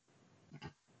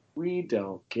 we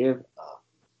don't give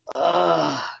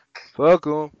a Fuck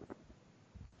 'em.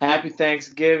 Happy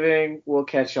Thanksgiving. We'll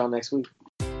catch y'all next week.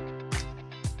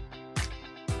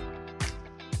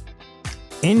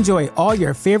 Enjoy all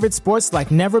your favorite sports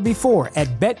like never before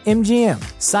at BetMGM.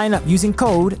 Sign up using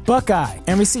code Buckeye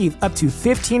and receive up to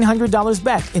 $1,500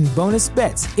 back in bonus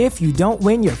bets if you don't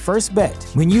win your first bet.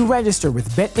 When you register with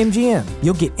BetMGM,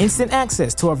 you'll get instant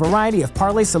access to a variety of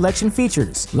parlay selection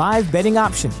features, live betting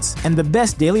options, and the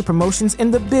best daily promotions in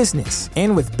the business.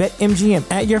 And with BetMGM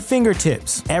at your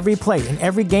fingertips, every play and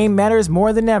every game matters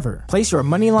more than ever. Place your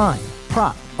money line,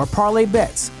 prop, or parlay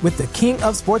bets with the king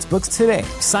of sportsbooks today.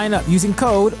 Sign up using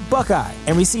code Buckeye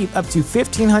and receive up to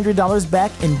 $1,500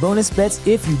 back in bonus bets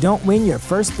if you don't win your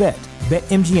first bet.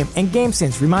 BetMGM and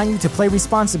GameSense remind you to play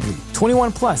responsibly.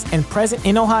 21 plus and present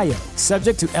in Ohio,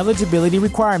 subject to eligibility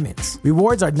requirements.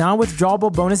 Rewards are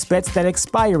non-withdrawable bonus bets that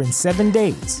expire in 7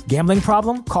 days. Gambling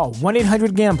problem? Call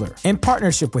 1-800-GAMBLER. In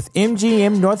partnership with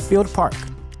MGM Northfield Park.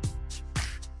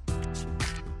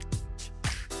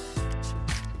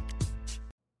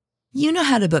 You know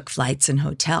how to book flights and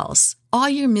hotels. All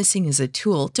you're missing is a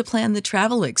tool to plan the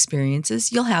travel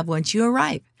experiences you'll have once you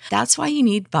arrive. That's why you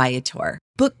need Viator.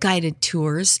 Book guided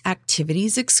tours,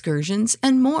 activities, excursions,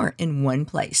 and more in one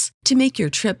place to make your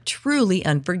trip truly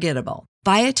unforgettable.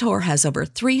 Viator has over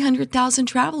 300,000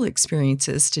 travel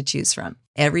experiences to choose from.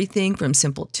 Everything from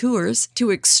simple tours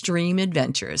to extreme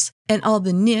adventures and all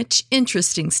the niche,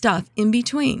 interesting stuff in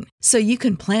between. So you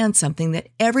can plan something that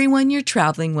everyone you're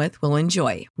traveling with will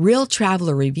enjoy. Real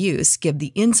traveler reviews give the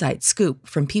inside scoop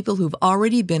from people who've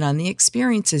already been on the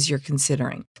experiences you're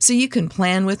considering. So you can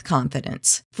plan with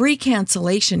confidence. Free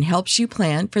cancellation helps you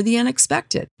plan for the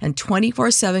unexpected. And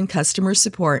 24/7 customer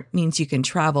support means you can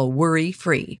travel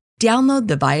worry-free. Download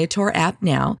the Viator app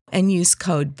now and use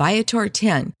code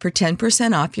Viator10 for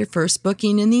 10% off your first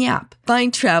booking in the app.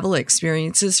 Find travel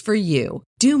experiences for you.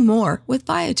 Do more with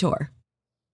Viator.